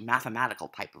the mathematical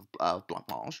type of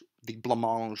blancmange, the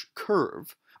blancmange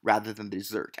curve, rather than the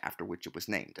dessert after which it was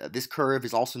named. This curve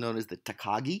is also known as the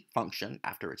Takagi function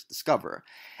after its discoverer.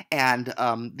 And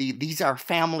these are a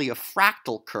family of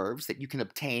fractal curves that you can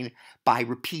obtain by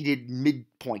repeated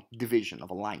midpoint division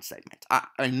of a line segment.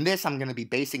 In this, I'm going to be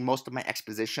basing most of my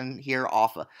exposition here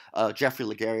off Geoffrey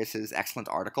Ligarius's excellent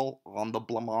article on the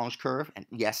blancmange curve. And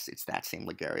yes, it's that same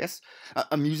Ligarius.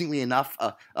 Amusingly enough,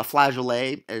 a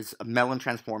flageolet as Mellin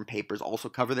transform papers also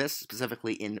cover this,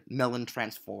 specifically in Mellin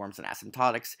transforms and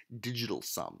asymptotics, complex digital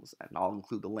sums, and I'll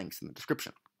include the links in the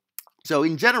description. So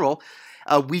in general,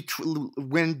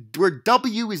 where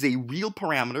W is a real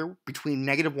parameter between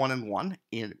 -1 and 1,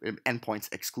 in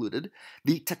endpoints excluded,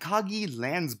 the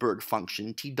Takagi-Landsberg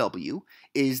function, TW,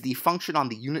 is the function on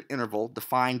the unit interval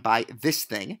defined by this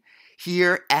thing.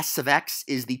 Here, S of x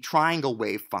is the triangle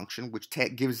wave function, which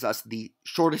gives us the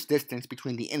shortest distance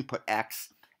between the input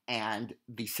x and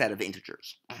the set of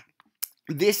integers.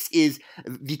 This is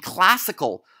the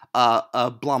classical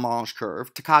blancmange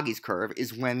curve, Takagi's curve,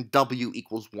 is when W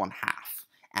equals 1/2.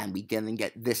 And we then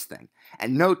get this thing.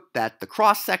 And note that the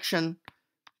cross section,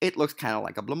 it looks kind of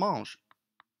like a blancmange.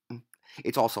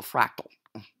 It's also fractal.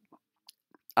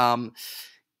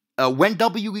 When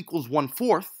W equals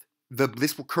 1/4,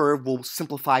 this curve will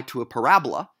simplify to a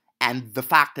parabola. And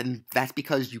that's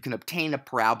because you can obtain a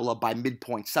parabola by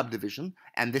midpoint subdivision,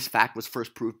 and this fact was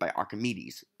first proved by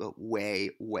Archimedes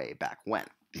way, way back when.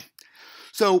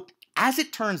 So, as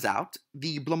it turns out,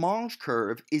 the blancmange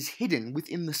curve is hidden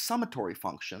within the summatory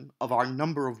function of our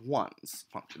number of ones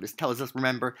function. This tells us,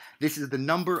 remember, this is the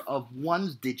number of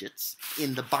ones digits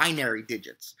in the binary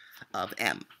digits of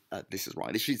M. This is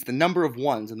wrong. This is the number of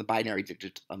ones in the binary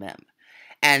digits of M.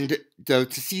 And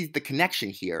to see the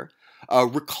connection here,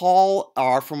 recall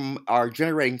from our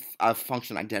generating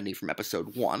function identity from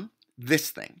episode 1,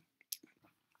 this thing.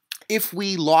 If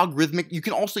we logarithmic, you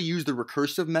can also use the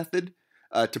recursive method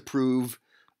to prove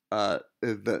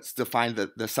to find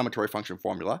the summatory function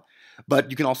formula,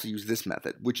 but you can also use this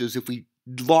method, which is if we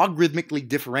logarithmically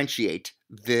differentiate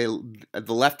the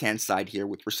left-hand side here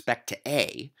with respect to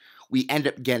a, we end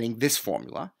up getting this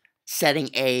formula. Setting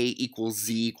a equals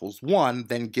z equals 1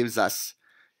 then gives us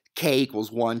k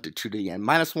equals 1 to 2 to the n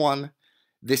minus 1.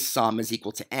 This sum is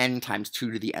equal to n times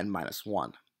 2 to the n minus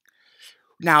 1.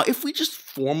 Now, if we just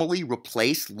formally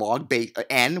replace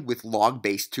n with log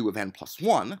base 2 of n plus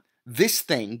 1, this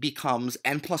thing becomes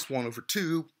n plus 1 over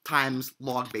 2 times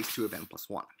log base 2 of n plus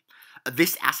 1.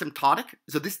 This asymptotic,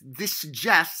 so this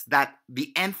suggests that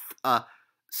the nth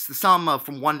sum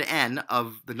from 1 to n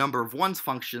of the number of ones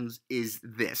functions is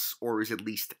this, or is at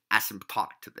least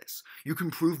asymptotic to this. You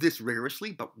can prove this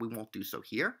rigorously, but we won't do so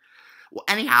here. Well,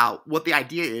 anyhow, what the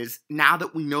idea is, now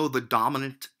that we know the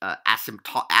dominant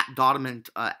asymptotic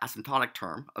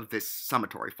term of this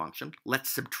summatory function, let's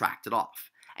subtract it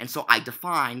off. And so I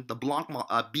define the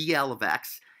BL of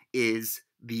x is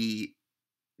the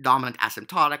dominant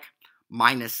asymptotic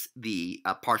minus the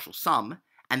partial sum,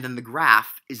 and then the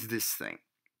graph is this thing.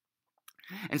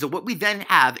 And so what we then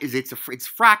have is it's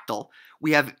fractal.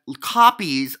 We have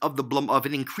copies of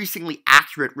an increasingly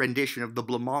accurate rendition of the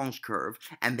blancmange curve,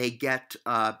 and they get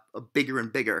bigger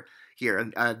and bigger here.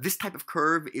 And this type of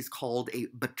curve is called a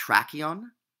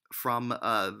batrachion, from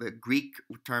the Greek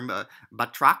term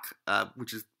batrak,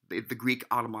 which is the Greek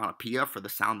onomatopoeia for the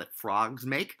sound that frogs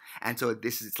make. And so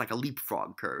it's like a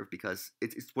leapfrog curve, because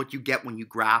it's what you get when you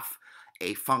graph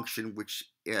a function which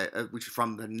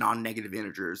from the non-negative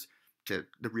integers to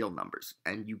the real numbers,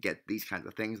 and you get these kinds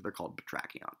of things. They're called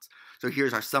batrachions. So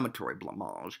here's our summatory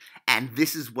blancmange, and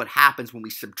this is what happens when we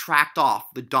subtract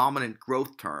off the dominant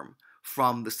growth term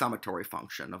from the summatory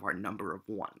function of our number of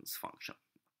ones function.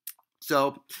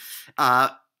 So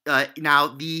now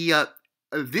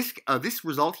this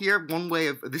result here, one way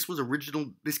of this was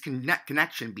this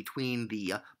connection between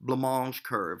the blancmange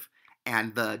curve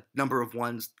and the number of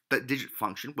ones digit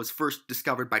function was first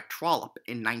discovered by Trollope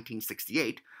in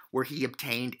 1968, where he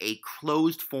obtained a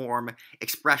closed form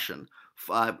expression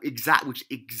which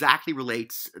exactly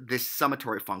relates this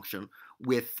summatory function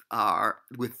with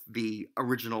the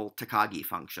original Takagi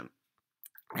function.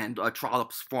 And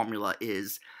Trollope's formula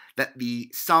is that the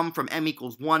sum from m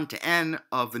equals 1 to n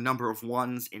of the number of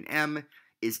ones in M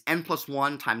is n plus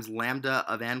 1 times lambda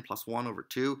of n plus 1 over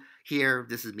 2. Here,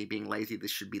 this is me being lazy,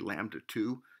 this should be lambda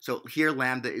 2. So here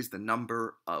lambda is the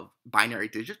number of binary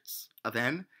digits of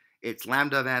n. It's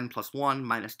lambda of n plus 1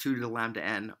 minus 2 to the lambda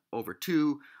n over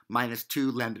 2 minus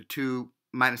 2 lambda 2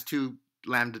 minus 2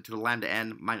 lambda to the lambda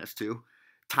n minus 2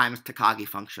 times Takagi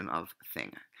function of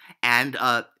thing. And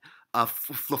the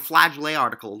Flageolet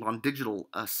article on digital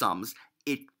sums,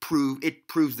 it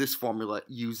proves this formula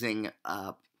using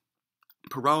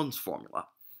Perron's formula,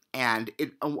 and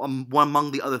one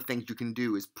among the other things you can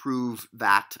do is prove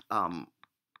that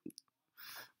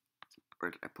where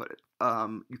did I put it?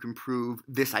 You can prove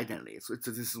this identity. So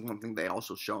this is one thing they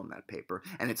also show in that paper,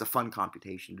 and it's a fun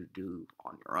computation to do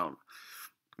on your own.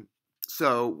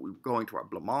 So we're going to our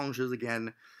blancmanges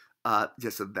again.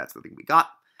 So that's the thing we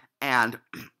got, and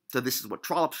so this is what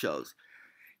Trollope shows.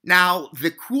 Now,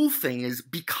 the cool thing is,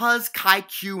 because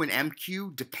chi-q and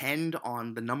mq depend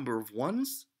on the number of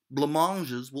ones,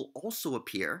 blancmanges will also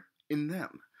appear in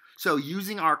them. So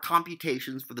using our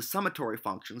computations for the summatory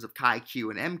functions of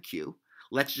chi-q and mq,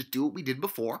 let's just do what we did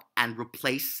before and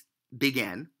replace big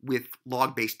N with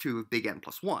log base 2 of big N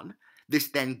plus 1. This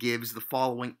then gives the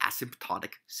following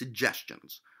asymptotic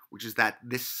suggestions, which is that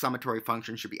this summatory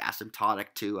function should be asymptotic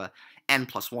to n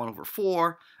plus 1 over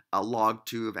 4, log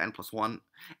 2 of n plus 1,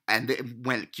 and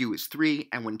when q is 3,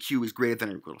 and when q is greater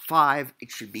than or equal to 5,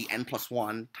 it should be n plus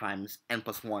 1 times n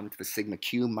plus 1 to the sigma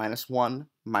q minus 1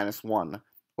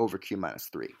 over q minus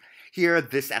 3. Here,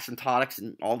 this asymptotics,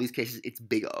 in all these cases, it's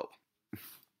big O.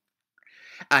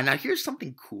 Now here's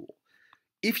something cool.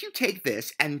 If you take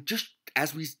this and just,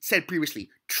 as we said previously,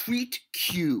 treat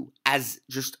q as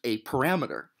just a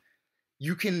parameter,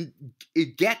 you can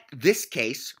get this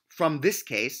case from this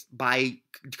case by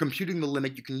computing the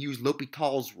limit. You can use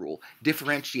L'Hopital's rule,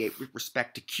 differentiate with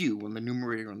respect to q in the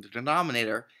numerator and the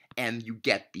denominator, and you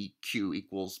get the q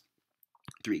equals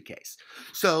 3 case.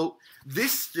 So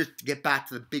this, just to get back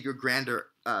to the bigger, grander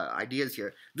ideas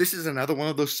here, this is another one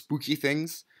of those spooky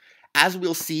things. As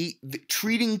we'll see,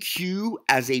 treating q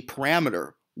as a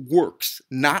parameter works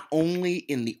not only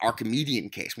in the Archimedean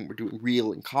case when we're doing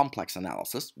real and complex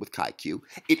analysis with chi-q,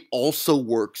 it also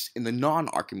works in the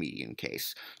non-Archimedean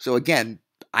case. So again,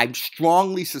 I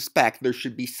strongly suspect there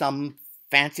should be some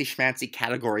fancy schmancy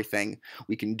category thing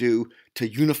we can do to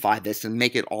unify this and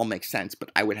make it all make sense, but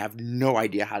I would have no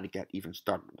idea how to get even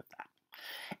started with that.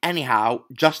 Anyhow,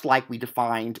 just like we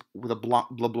defined with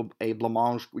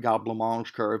blancmange, we got a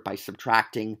blancmange curve by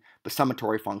subtracting the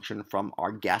summatory function from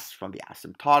our guess from the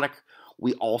asymptotic.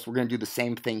 We're going to do the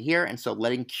same thing here, and so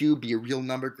letting q be a real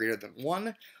number greater than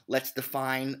 1, let's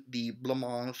define the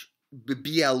blancmange, the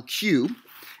BLQ,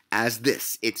 as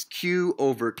this. It's q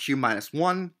over q minus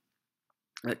 1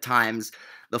 times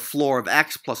the floor of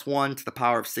x plus 1 to the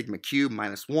power of sigma q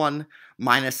minus 1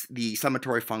 minus the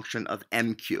summatory function of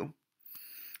mq.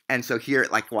 And so here,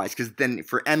 likewise, because then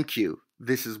for mq,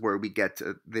 this is where we get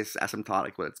to this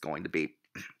asymptotic, what it's going to be.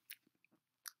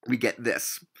 We get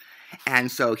this. And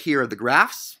so here are the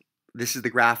graphs. This is the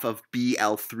graph of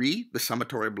BL3, the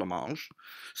summatory blancmange.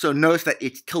 So notice that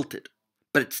it's tilted,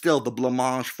 but it's still the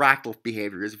blancmange fractal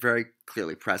behavior is very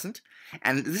clearly present.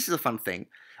 And this is a fun thing.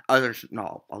 I'll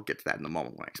get to that in a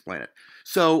moment when I explain it.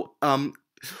 So,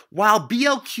 while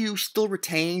BLQ still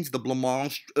retains the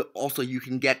blancmange, also you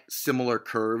can get similar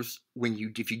curves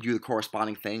if you do the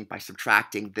corresponding thing by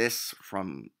subtracting this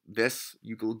from this.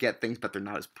 You will get things, but they're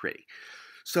not as pretty.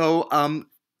 So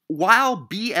while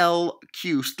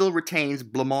BLQ still retains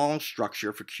blancmange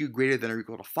structure for q greater than or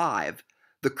equal to 5,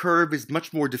 the curve is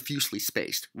much more diffusely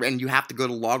spaced, and you have to go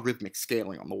to logarithmic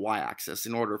scaling on the y-axis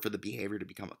in order for the behavior to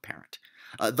become apparent.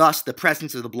 Thus, the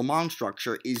presence of the blancmange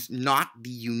structure is not the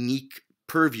unique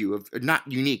purview of, not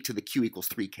unique to the q equals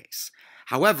 3 case.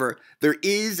 However, there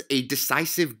is a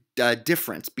decisive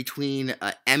difference between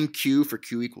mq for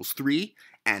q equals 3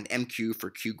 and mq for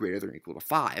q greater than or equal to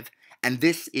 5, and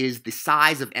this is the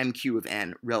size of mq of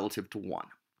n relative to 1.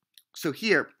 So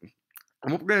here,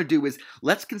 what we're going to do is,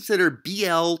 let's consider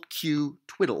BLQ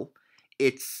twiddle.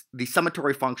 It's the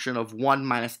summatory function of 1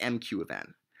 minus mq of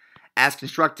n. As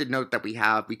constructed, note that we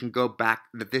can go back,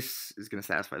 that this is going to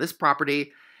satisfy this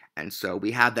property. And so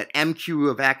we have that mq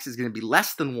of x is going to be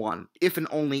less than 1 if and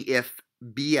only if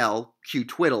BLQ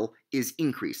twiddle is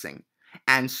increasing.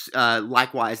 And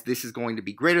likewise, this is going to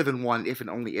be greater than 1 if and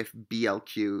only if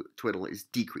BLQ twiddle is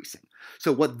decreasing.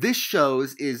 So what this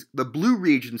shows is the blue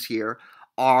regions here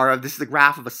are, this is the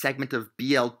graph of a segment of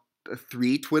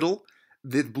BL3 twiddle.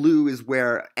 The blue is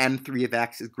where m3 of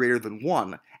x is greater than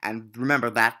 1. And remember,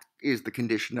 that is the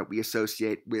condition that we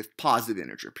associate with positive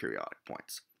integer periodic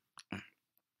points.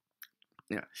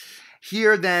 Yeah.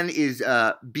 Here then is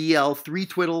BL3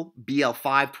 twiddle,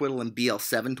 BL5 twiddle, and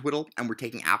BL7 twiddle, and we're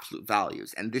taking absolute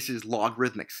values, and this is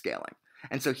logarithmic scaling.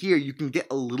 And so here you can get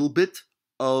a little bit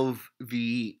of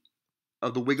the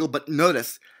wiggle, but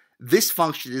notice this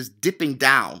function is dipping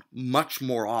down much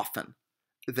more often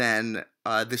than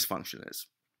this function is,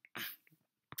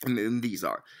 and these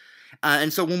are.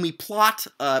 And so when we plot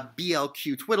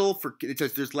BLQ twiddle,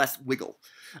 there's less wiggle.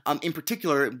 In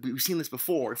particular, we've seen this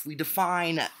before, if we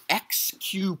define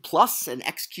xq plus and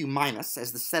xq minus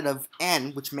as the set of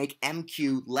n which make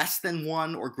mq less than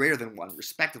 1 or greater than 1,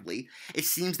 respectively, it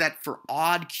seems that for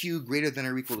odd q greater than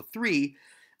or equal to 3,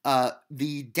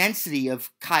 the density of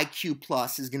chi-q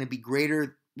plus is going to be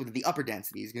greater, the upper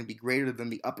density is going to be greater than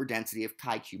the upper density of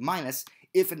chi-q minus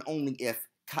if and only if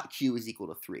q is equal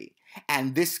to 3.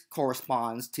 And this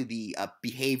corresponds to the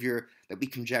behavior that we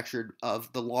conjectured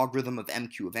of the logarithm of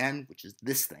mq of n, which is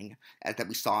this thing, that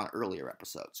we saw in earlier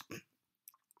episodes.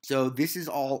 So this is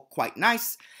all quite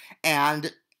nice,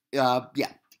 and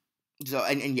yeah. So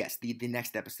and yes, the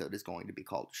next episode is going to be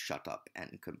called "Shut Up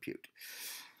and Compute."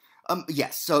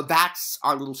 Yes, so that's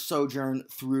our little sojourn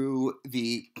through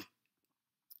the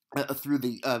through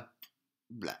the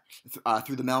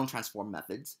through the Mellin transform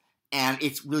methods, and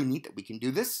it's really neat that we can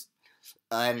do this.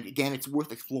 And again, it's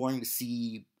worth exploring to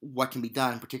see what can be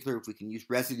done, in particular if we can use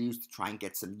residues to try and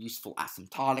get some useful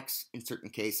asymptotics in certain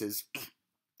cases.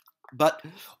 But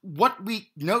what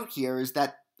we note here is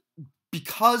that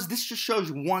because this just shows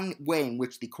you one way in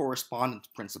which the correspondence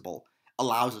principle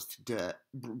allows us to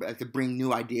bring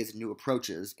new ideas and new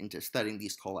approaches into studying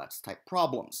these Collatz-type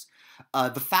problems.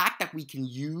 The fact that we can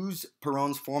use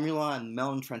Perron's formula and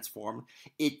Mellin transform,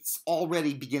 it's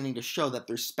already beginning to show that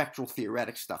there's spectral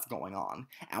theoretic stuff going on,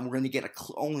 and we're going to get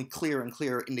only clearer and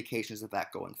clearer indications of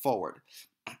that going forward.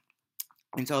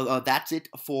 And so that's it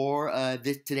for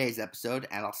today's episode,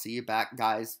 and I'll see you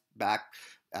guys back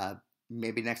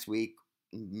maybe next week,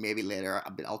 maybe later.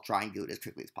 I'll try and do it as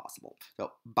quickly as possible.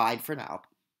 So bye for now.